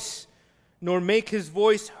voice, nor make his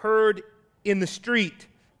voice heard in the street.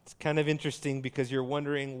 It's kind of interesting because you're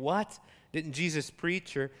wondering, what? Didn't Jesus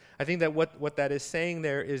preach? Or I think that what that is saying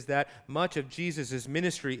there is that much of Jesus'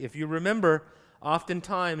 ministry, if you remember,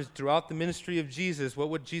 oftentimes throughout the ministry of Jesus, what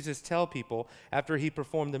would Jesus tell people after he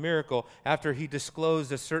performed the miracle, after he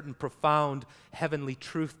disclosed a certain profound heavenly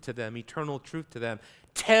truth to them, eternal truth to them?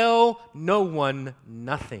 Tell no one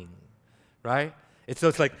nothing, right? So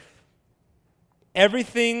it's like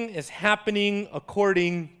everything is happening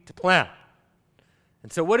according to plan.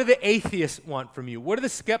 And so what do the atheists want from you? What do the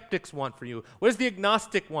skeptics want from you? What does the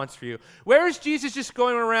agnostic want from you? Where is Jesus just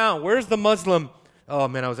going around? Where's the Muslim? Oh,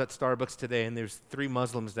 man, I was at Starbucks today, and there's 3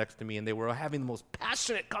 Muslims next to me, and they were having the most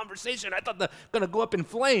passionate conversation. I thought they were going to go up in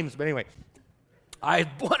flames. But anyway, I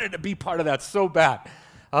wanted to be part of that so bad.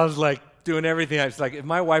 I was like doing everything. I was like, if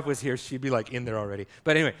my wife was here, she'd be like in there already.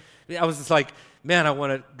 But anyway, I was just like, man, I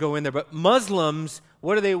want to go in there. But Muslims,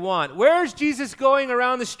 what do they want? Where's Jesus going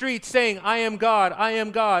around the street saying, I am God, I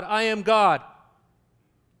am God, I am God?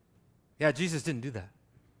 Yeah, Jesus didn't do that.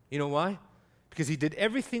 You know why? Because he did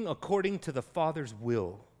everything according to the Father's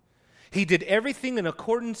will. He did everything in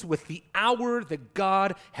accordance with the hour that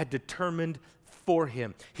God had determined for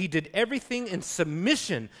him. He did everything in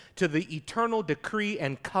submission to the eternal decree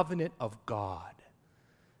and covenant of God.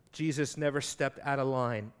 Jesus never stepped out of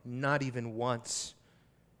line, not even once.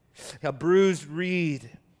 A bruised reed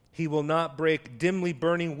he will not break, dimly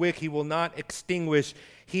burning wick he will not extinguish.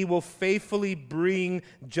 He will faithfully bring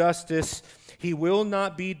justice. He will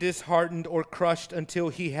not be disheartened or crushed until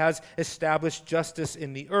he has established justice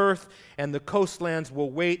in the earth, and the coastlands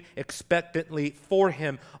will wait expectantly for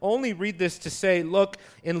him. Only read this to say, look,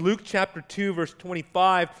 in Luke chapter 2, verse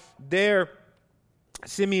 25, there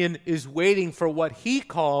Simeon is waiting for what he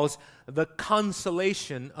calls the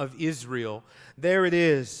consolation of Israel. There it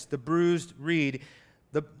is, the bruised reed,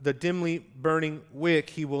 the dimly burning wick.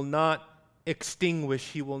 He will not extinguish.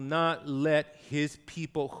 He will not let his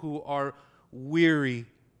people who are weary.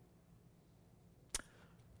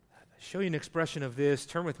 I'll show you an expression of this.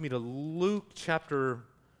 Turn with me to Luke chapter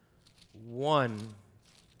 1,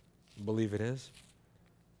 I believe it is.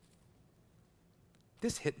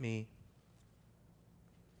 This hit me.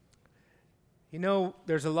 You know,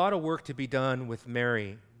 there's a lot of work to be done with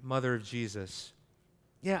Mary, mother of Jesus.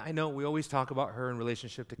 Yeah, I know, we always talk about her in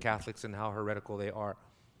relationship to Catholics and how heretical they are.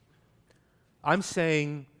 I'm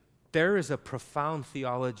saying there is a profound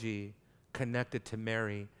theology connected to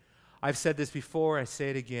Mary. I've said this before, I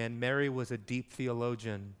say it again. Mary was a deep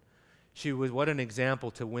theologian. She was, what an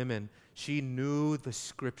example to women. She knew the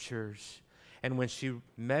scriptures. And when she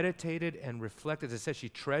meditated and reflected, as I said, she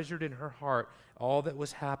treasured in her heart all that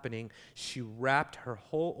was happening. She wrapped her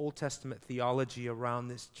whole Old Testament theology around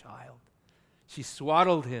this child. She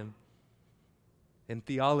swaddled him in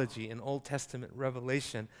theology, in Old Testament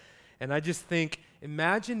revelation. And I just think,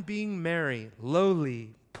 imagine being Mary,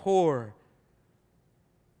 lowly, poor,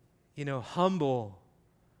 humble,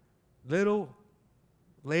 little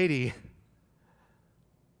lady.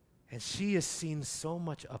 And she has seen so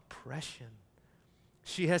much oppression.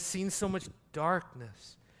 She has seen so much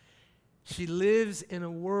darkness. She lives in a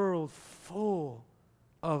world full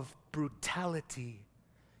of brutality.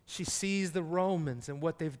 She sees the Romans and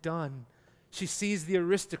what they've done. She sees the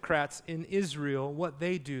aristocrats in Israel, what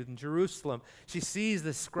they do in Jerusalem. She sees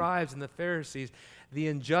the scribes and the Pharisees, the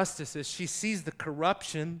injustices. She sees the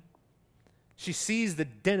corruption. She sees the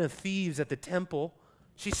den of thieves at the temple.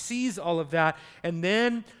 She sees all of that. And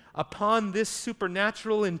then upon this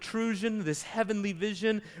supernatural intrusion, this heavenly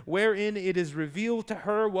vision, wherein it is revealed to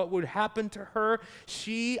her what would happen to her,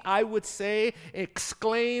 she, I would say,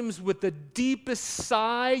 exclaims with the deepest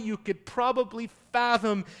sigh you could probably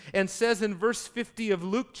fathom, and says in verse 50 of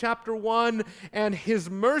Luke chapter 1, and his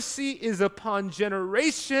mercy is upon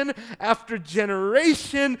generation after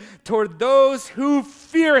generation toward those who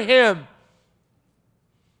fear him.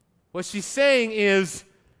 What she's saying is,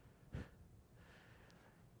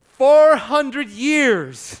 400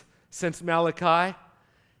 years since Malachi,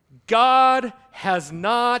 God has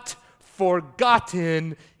not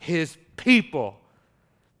forgotten his people.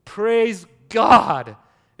 Praise God.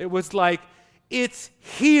 It was like, it's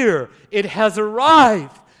here. It has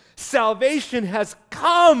arrived. Salvation has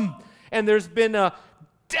come. And there's been a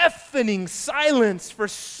deafening silence for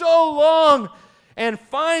so long. And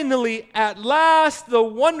finally, at last, the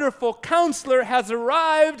wonderful counselor has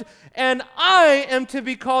arrived, and I am to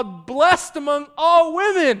be called blessed among all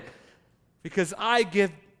women because I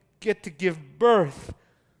get to give birth.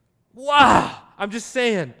 Wow! I'm just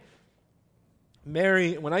saying,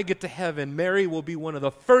 Mary, when I get to heaven, Mary will be one of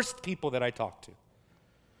the first people that I talk to.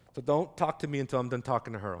 So don't talk to me until I'm done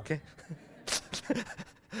talking to her, okay?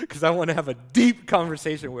 Because I want to have a deep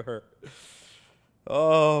conversation with her.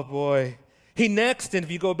 Oh, boy. He next, and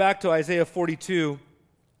if you go back to Isaiah 42,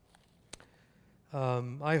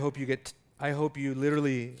 I hope you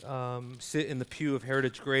literally sit in the pew of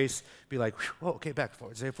Heritage Grace, be like, oh, okay, back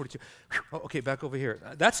forward, Isaiah 42. Oh, okay, back over here.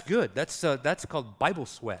 That's good. That's called Bible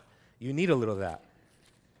sweat. You need a little of that.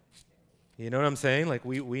 You know what I'm saying? Like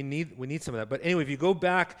we need some of that. But anyway, if you go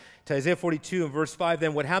back to Isaiah 42 and verse 5,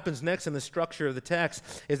 then what happens next in the structure of the text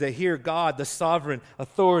is that here God, the sovereign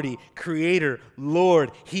authority, creator, Lord,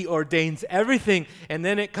 he ordains everything. And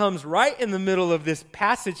then it comes right in the middle of this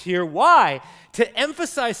passage here. Why? To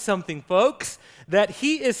emphasize something, folks, that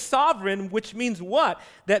he is sovereign, which means what?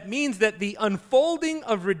 That means that the unfolding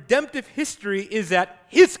of redemptive history is at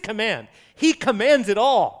his command. He commands it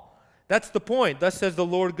all. That's the point. Thus says the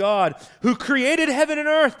Lord God, who created heaven and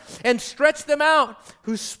earth and stretched them out,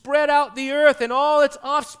 who spread out the earth and all its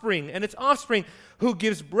offspring, who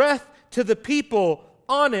gives breath to the people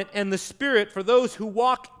on it and the spirit for those who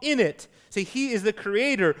walk in it. See, he is the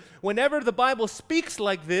creator. Whenever the Bible speaks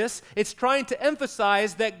like this, it's trying to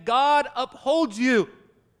emphasize that God upholds you.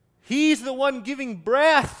 He's the one giving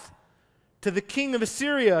breath to the king of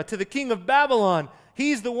Assyria, to the king of Babylon.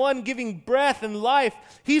 He's the one giving breath and life.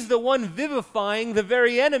 He's the one vivifying the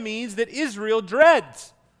very enemies that Israel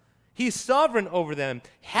dreads. He's sovereign over them.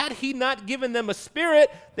 Had he not given them a spirit,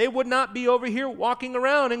 they would not be over here walking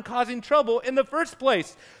around and causing trouble in the first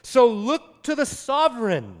place. So look to the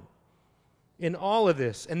sovereign in all of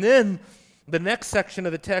this. And then the next section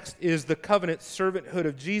of the text is the covenant servanthood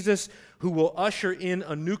of Jesus, who will usher in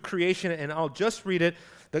a new creation. And I'll just read it.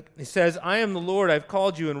 He says, I am the Lord, I've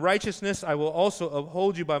called you in righteousness. I will also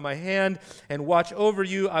uphold you by my hand and watch over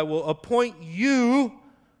you. I will appoint you.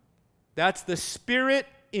 That's the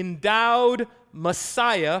Spirit-endowed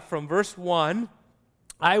Messiah from verse 1.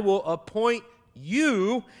 I will appoint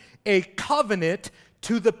you a covenant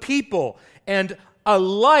to the people and a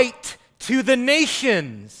light to the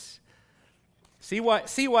nations. See why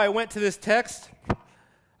I went to this text?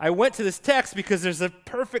 I went to this text because there's a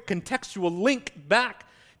perfect contextual link back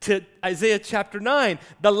to Isaiah chapter 9.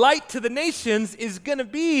 The light to the nations is going to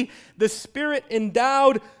be the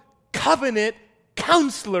Spirit-endowed covenant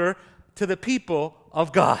counselor to the people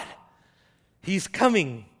of God. He's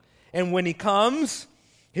coming. And when he comes,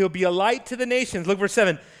 he'll be a light to the nations. Look, verse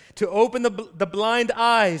 7. To open the blind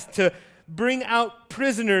eyes, to bring out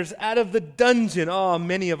prisoners out of the dungeon. Oh,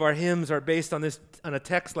 many of our hymns are based on a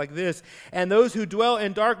text like this. And those who dwell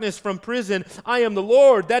in darkness from prison, I am the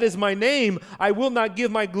Lord, that is my name. I will not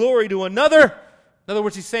give my glory to another. In other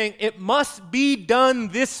words, he's saying, it must be done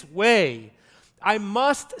this way. I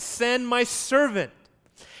must send my servant,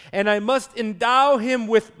 and I must endow him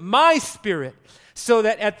with my spirit, so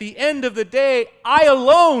that at the end of the day, I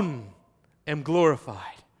alone am glorified.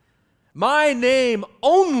 My name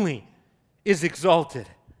only is exalted.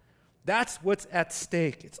 That's what's at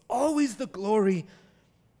stake. It's always the glory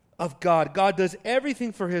of God. God does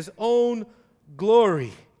everything for his own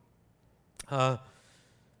glory.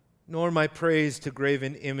 Nor my praise to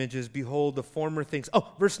graven images. Behold, the former things.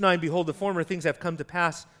 Oh, verse 9, behold, the former things have come to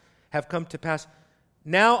pass.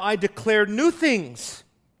 Now I declare new things.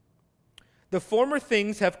 The former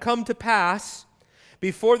things have come to pass.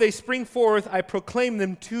 Before they spring forth, I proclaim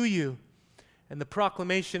them to you. And the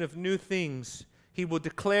proclamation of new things, he will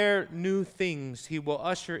declare new things. He will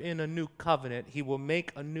usher in a new covenant. He will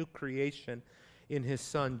make a new creation in his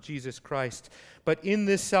Son, Jesus Christ. But in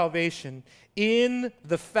this salvation, in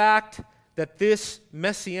the fact that this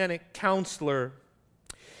messianic counselor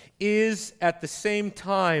is at the same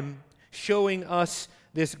time showing us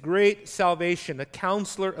this great salvation, a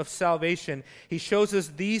counselor of salvation, he shows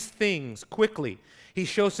us these things quickly. He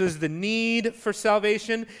shows us the need for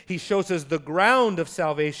salvation. He shows us the ground of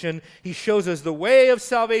salvation. He shows us the way of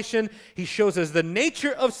salvation. He shows us the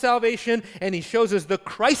nature of salvation. And he shows us the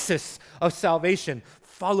crisis of salvation.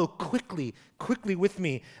 Follow quickly with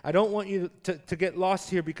me. I don't want you to get lost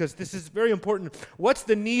here because this is very important. What's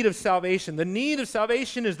the need of salvation? The need of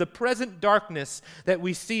salvation is the present darkness that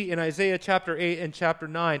we see in Isaiah chapter 8 and chapter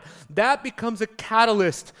 9. That becomes a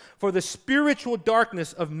catalyst for the spiritual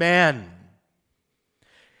darkness of man,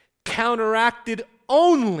 counteracted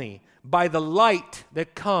only by the light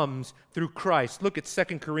that comes through Christ. Look at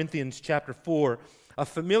 2 Corinthians chapter 4, a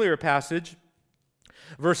familiar passage,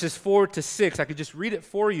 verses 4 to 6. I could just read it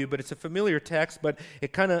for you, but it's a familiar text, but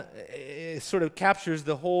it sort of captures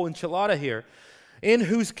the whole enchilada here. In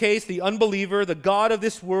whose case the unbeliever, the God of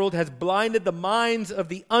this world, has blinded the minds of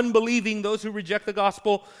the unbelieving, those who reject the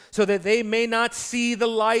gospel, so that they may not see the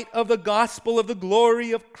light of the gospel of the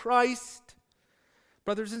glory of Christ.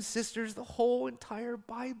 Brothers and sisters, the whole entire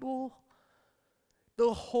Bible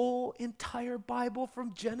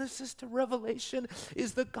from Genesis to Revelation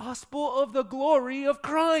is the gospel of the glory of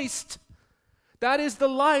Christ. That is the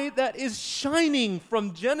light that is shining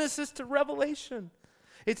from Genesis to Revelation.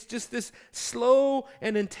 It's just this slow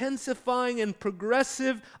and intensifying and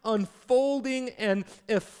progressive unfolding and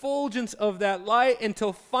effulgence of that light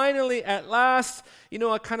until finally, at last,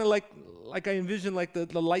 I kind of like I envision like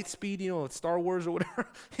the light speed, Star Wars or whatever,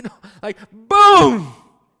 like boom!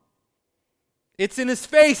 It's in his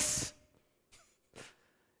face.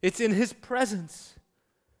 It's in his presence.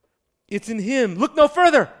 It's in him. Look no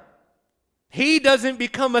further. He doesn't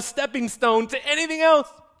become a stepping stone to anything else.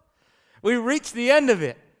 We reach the end of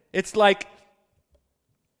it. It's like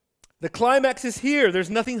the climax is here. There's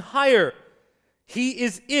nothing higher. He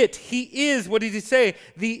is it. He is, what did he say?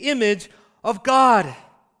 The image of God.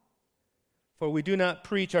 For we do not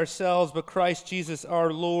preach ourselves, but Christ Jesus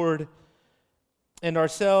our Lord. And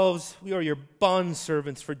ourselves, we are your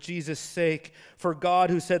bondservants for Jesus' sake. For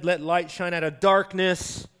God, who said, let light shine out of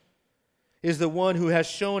darkness, is the one who has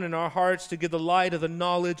shown in our hearts to give the light of the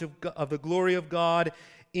knowledge of the glory of God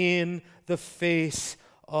in the face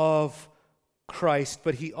of Christ.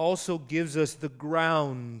 But he also gives us the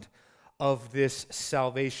ground of this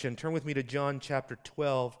salvation. Turn with me to John chapter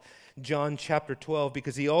 12. John chapter 12,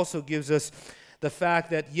 because he also gives us the fact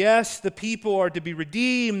that, yes, the people are to be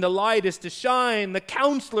redeemed, the light is to shine, the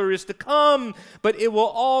counselor is to come, but it will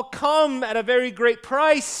all come at a very great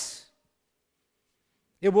price.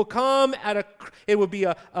 It will come it will be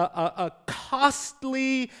a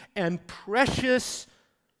costly and precious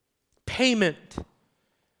payment.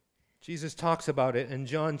 Jesus talks about it in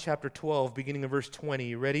John chapter 12, beginning of verse 20.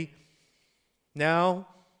 You ready? Now,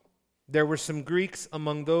 there were some Greeks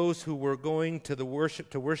among those who were going to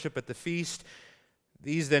worship at the feast.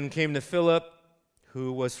 These then came to Philip,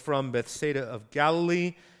 who was from Bethsaida of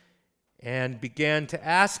Galilee, and began to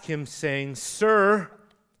ask him, saying, Sir,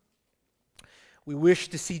 we wish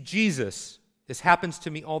to see Jesus. This happens to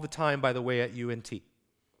me all the time, by the way, at UNT.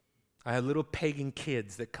 I have little pagan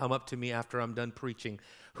kids that come up to me after I'm done preaching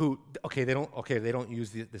who, they don't use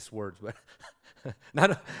this words, but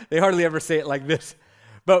they hardly ever say it like this.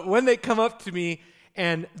 But when they come up to me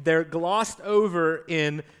and they're glossed over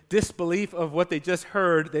in disbelief of what they just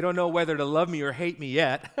heard, they don't know whether to love me or hate me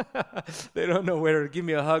yet. They don't know whether to give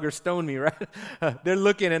me a hug or stone me, right? They're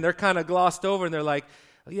looking and they're kind of glossed over and they're like,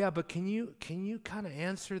 oh, yeah, but can you kind of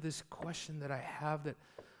answer this question that I have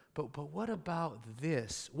but what about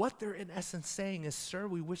this? What they're in essence saying is, sir,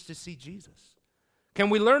 we wish to see Jesus. Can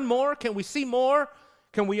we learn more? Can we see more?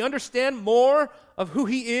 Can we understand more of who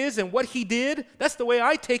he is and what he did? That's the way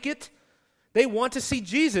I take it. They want to see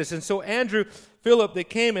Jesus. And so Andrew, Philip, they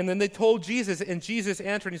came and then they told Jesus, and Jesus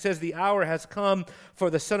answered and he says, the hour has come for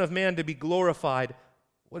the Son of Man to be glorified.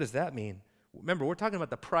 What does that mean? Remember, we're talking about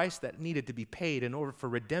the price that needed to be paid in order for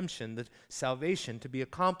redemption, the salvation to be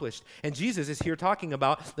accomplished. And Jesus is here talking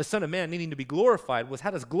about the Son of Man needing to be glorified.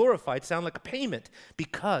 How does glorified sound like a payment?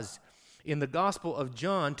 Because in the Gospel of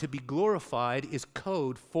John, to be glorified is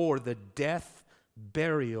code for the death,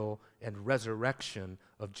 burial, and resurrection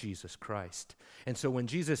of Jesus Christ. And so when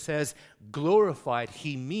Jesus says glorified,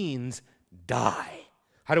 he means die.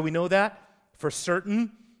 How do we know that? For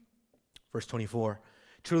certain, verse 24,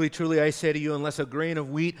 truly, truly, I say to you, unless a grain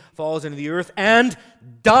of wheat falls into the earth and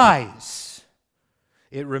dies,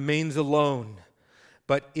 it remains alone.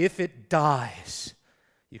 But if it dies,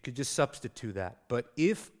 you could just substitute that. But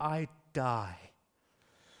if I die,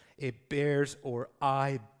 it bears, or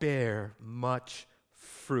I bear, much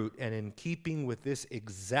fruit. And in keeping with this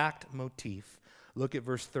exact motif, look at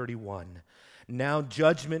verse 31. Now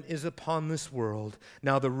judgment is upon this world.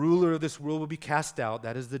 Now the ruler of this world will be cast out,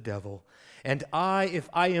 that is the devil. And I, if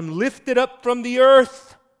I am lifted up from the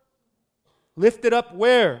earth, lifted up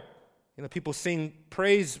where? People sing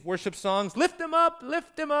praise worship songs, lift him up,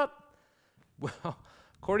 lift him up. Well,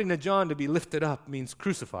 according to John, to be lifted up means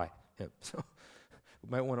crucify him. So we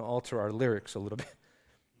might want to alter our lyrics a little bit.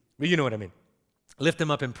 But you know what I mean. Lift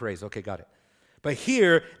him up in praise. Okay, got it. But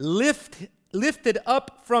here, lifted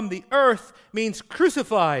up from the earth means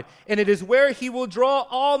crucified, and it is where he will draw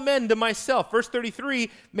all men to myself. Verse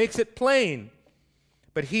 33 makes it plain.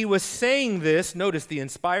 But he was saying this, notice the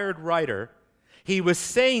inspired writer, he was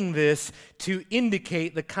saying this to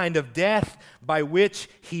indicate the kind of death by which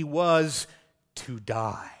he was to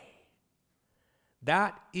die.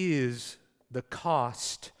 That is the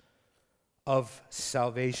cost of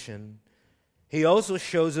salvation. He also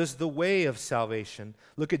shows us the way of salvation.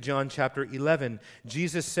 Look at John chapter 11.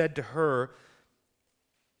 Jesus said to her,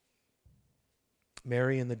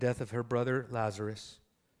 Mary, in the death of her brother Lazarus,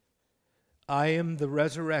 I am the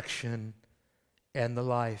resurrection and the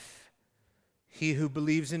life. He who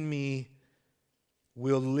believes in me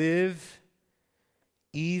will live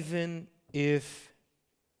even if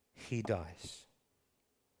he dies.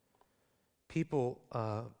 People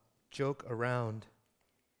joke around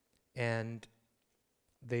and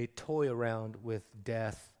they toy around with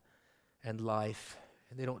death and life,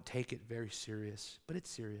 and they don't take it very serious, but it's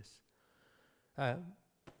serious. A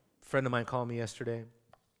friend of mine called me yesterday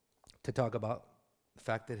to talk about the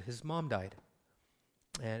fact that his mom died,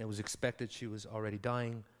 and it was expected she was already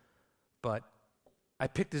dying, but I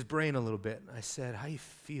picked his brain a little bit, and I said, how you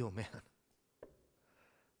feel, man?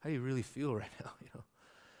 How do you really feel right now,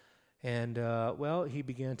 And, well, he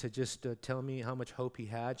began to just tell me how much hope he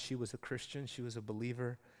had. She was a Christian. She was a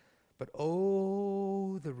believer. But,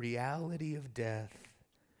 oh, the reality of death.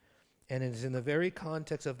 And it's in the very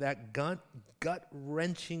context of that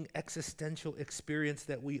gut-wrenching existential experience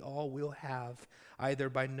that we all will have, either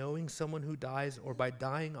by knowing someone who dies or by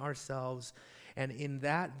dying ourselves. And in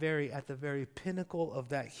that at the very pinnacle of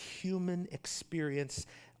that human experience,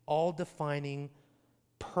 all-defining,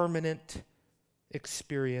 permanent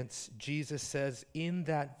experience, Jesus says, in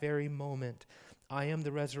that very moment, I am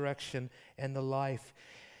the resurrection and the life.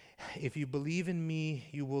 If you believe in me,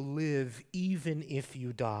 you will live even if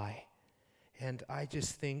you die. And I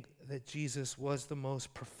just think that Jesus was the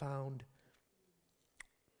most profound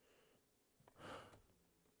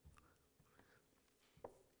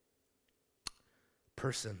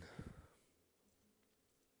person.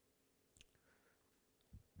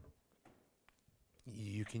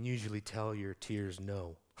 You can usually tell your tears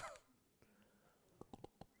no.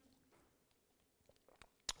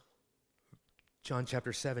 John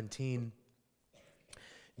chapter 17,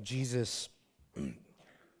 Jesus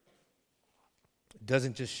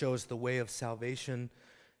doesn't just show us the way of salvation,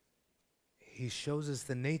 he shows us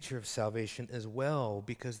the nature of salvation as well,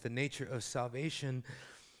 because the nature of salvation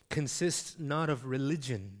consists not of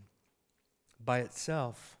religion by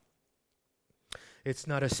itself. It's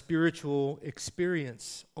not a spiritual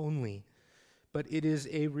experience only, but it is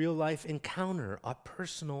a real-life encounter, a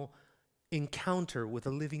personal encounter with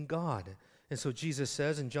a living God. And so Jesus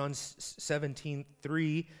says in John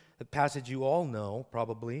 17:3, the passage you all know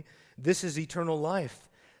probably, this is eternal life,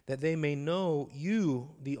 that they may know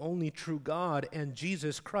you, the only true God, and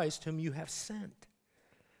Jesus Christ, whom you have sent.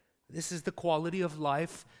 This is the quality of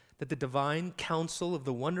life that the divine counsel of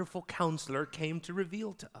the wonderful counselor came to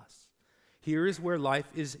reveal to us. Here is where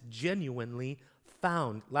life is genuinely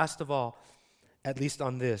found. Last of all, at least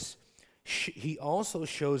on this, he also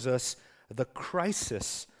shows us the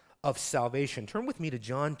crisis of salvation. Turn with me to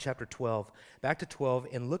John chapter 12, back to 12,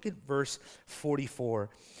 and look at verse 44.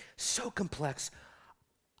 So complex.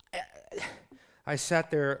 I sat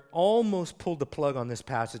there, almost pulled the plug on this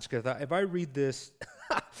passage, because if I read this,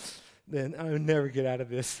 then I would never get out of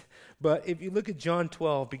this. But if you look at John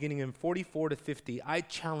 12, beginning in 44 to 50, I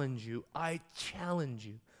challenge you.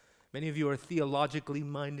 Many of you are theologically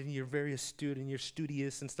minded, and you're very astute, and you're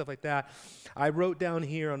studious and stuff like that. I wrote down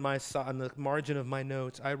here on the margin of my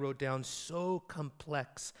notes, I wrote down so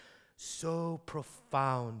complex, so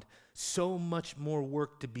profound, so much more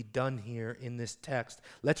work to be done here in this text.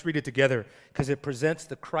 Let's read it together, because it presents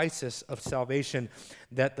the crisis of salvation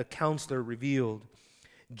that the counselor revealed.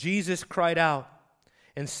 Jesus cried out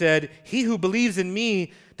and said, "He who believes in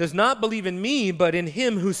me does not believe in me, but in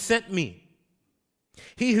him who sent me.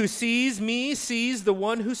 He who sees me sees the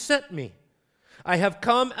one who sent me. I have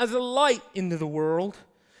come as a light into the world,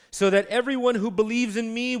 so that everyone who believes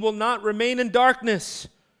in me will not remain in darkness.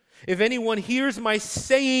 If anyone hears my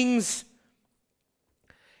sayings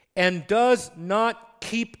and does not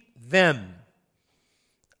keep them,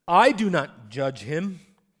 I do not judge him."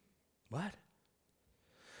 What?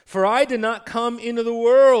 "For I did not come into the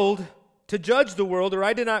world to judge the world," or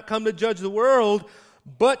I did not come to judge the world,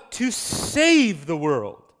 "but to save the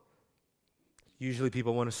world." Usually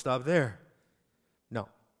people want to stop there. No.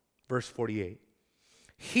 Verse 48.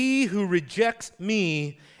 "He who rejects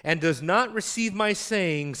me and does not receive my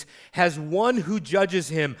sayings has one who judges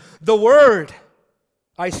him. The word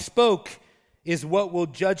I spoke is what will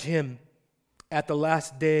judge him at the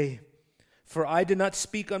last day. For I did not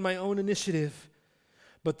speak on my own initiative,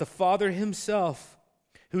 but the Father himself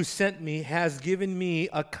who sent me has given me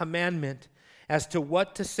a commandment as to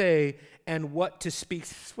what to say and what to speak."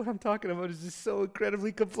 This is what I'm talking about. It's just so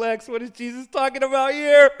incredibly complex. What is Jesus talking about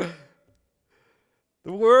here?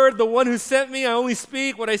 The word, the one who sent me, I only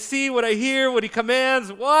speak what I see, what I hear, what he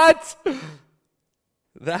commands. What?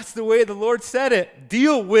 That's the way the Lord said it.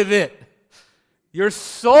 Deal with it. Your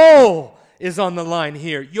soul is on the line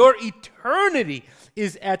here. Your eternity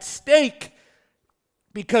is at stake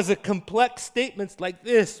because of complex statements like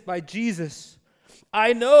this by Jesus.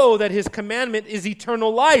 I know that his commandment is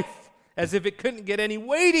eternal life, as if it couldn't get any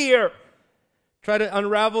weightier. Try to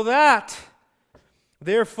unravel that.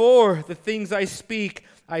 Therefore, the things I speak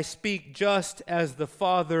just as the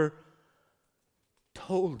Father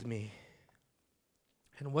told me.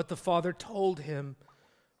 And what the Father told him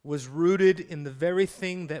was rooted in the very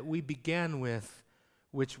thing that we began with,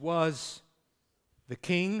 which was the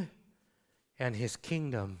King and his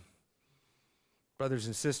kingdom. Brothers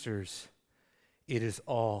and sisters, it is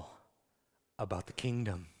all about the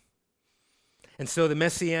kingdom. And so the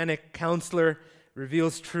Messianic counselor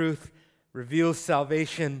reveals truth, reveals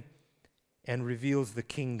salvation, and reveals the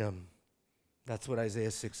kingdom. That's what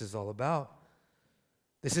Isaiah 6 is all about.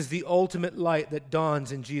 This is the ultimate light that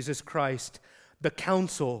dawns in Jesus Christ, the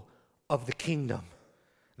counsel of the kingdom,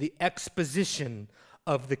 the exposition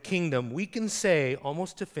of the kingdom. We can say,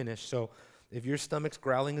 almost to finish, so if your stomach's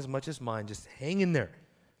growling as much as mine, just hang in there.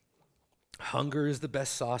 Hunger is the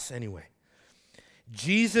best sauce anyway.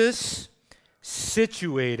 Jesus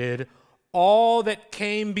situated all that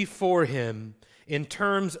came before him in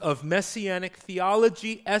terms of messianic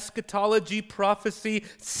theology, eschatology, prophecy,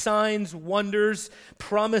 signs, wonders,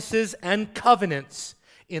 promises, and covenants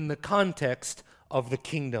in the context of the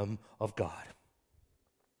kingdom of God.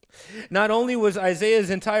 Not only was Isaiah's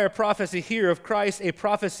entire prophecy here of Christ a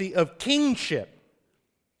prophecy of kingship,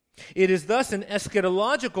 it is thus an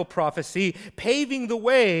eschatological prophecy paving the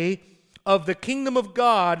way of the kingdom of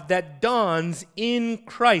God that dawns in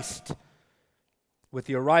Christ. With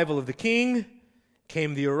the arrival of the king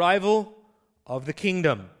came the arrival of the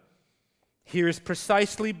kingdom. Here is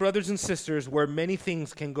precisely, brothers and sisters, where many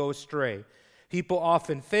things can go astray. People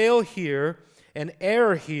often fail here and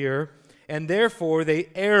err here, and therefore they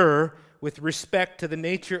err with respect to the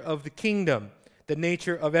nature of the kingdom, the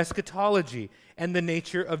nature of eschatology, and the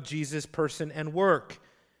nature of Jesus' person and work.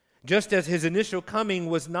 Just as his initial coming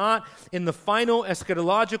was not in the final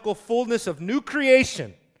eschatological fullness of new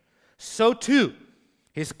creation, so too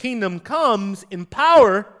his kingdom comes in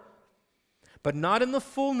power, but not in the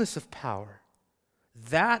fullness of power.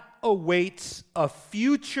 That awaits a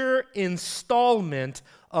future installment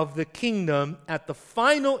of the kingdom at the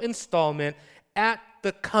final installment at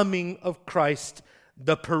the coming of Christ,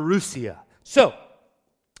 the parousia. So,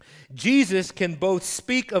 Jesus can both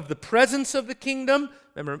speak of the presence of the kingdom.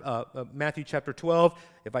 Remember Matthew chapter 12,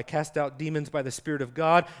 if I cast out demons by the Spirit of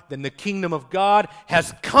God, then the kingdom of God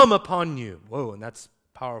has come upon you. Whoa, and that's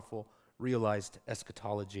powerful, realized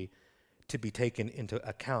eschatology to be taken into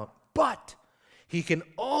account. But he can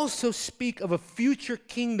also speak of a future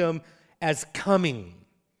kingdom as coming.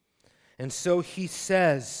 And so he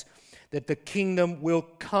says that the kingdom will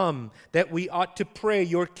come, that we ought to pray,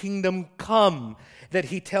 your kingdom come, that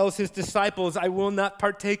he tells his disciples, I will not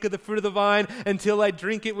partake of the fruit of the vine until I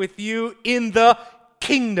drink it with you in the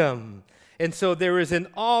kingdom. And so there is an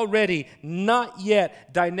already not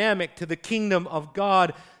yet dynamic to the kingdom of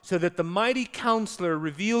God, so that the mighty counselor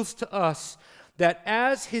reveals to us that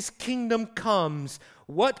as his kingdom comes,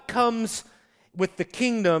 what comes with the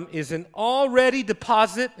kingdom is an already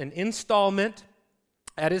deposit, an installment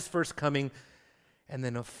at his first coming, and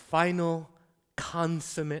then a final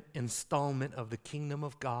consummate installment of the kingdom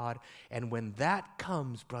of God. And when that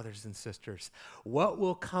comes, brothers and sisters, what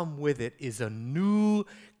will come with it is a new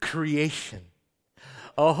creation,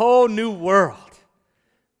 a whole new world.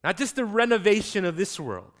 Not just the renovation of this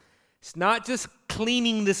world. It's not just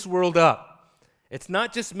cleaning this world up. It's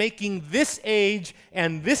not just making this age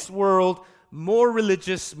and this world more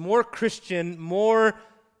religious, more Christian,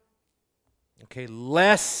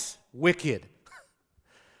 less wicked.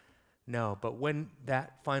 No, but when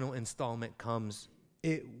that final installment comes,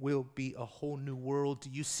 it will be a whole new world. Do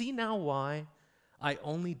you see now why I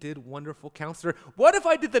only did Wonderful Counselor? What if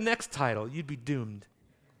I did the next title? You'd be doomed.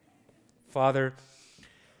 Father,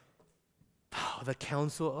 the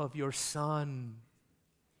counsel of your Son.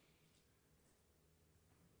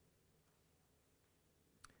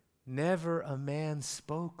 Never a man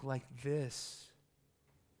spoke like this.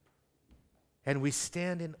 And we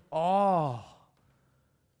stand in awe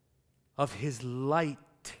of his light,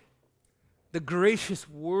 the gracious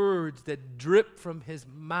words that drip from his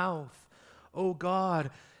mouth. Oh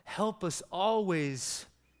God, help us always,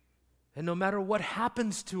 and no matter what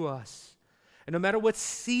happens to us, and no matter what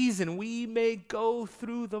season we may go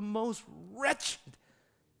through the most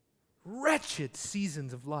wretched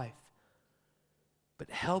seasons of life,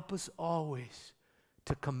 but help us always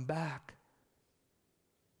to come back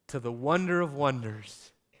to the wonder of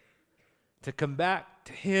wonders, to come back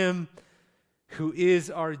to him who is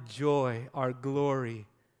our joy, our glory,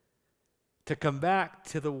 to come back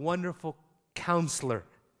to the wonderful counselor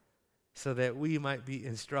so that we might be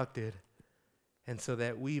instructed and so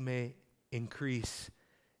that we may increase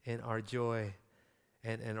in our joy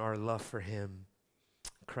and our love for him.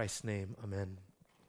 Christ's name, amen.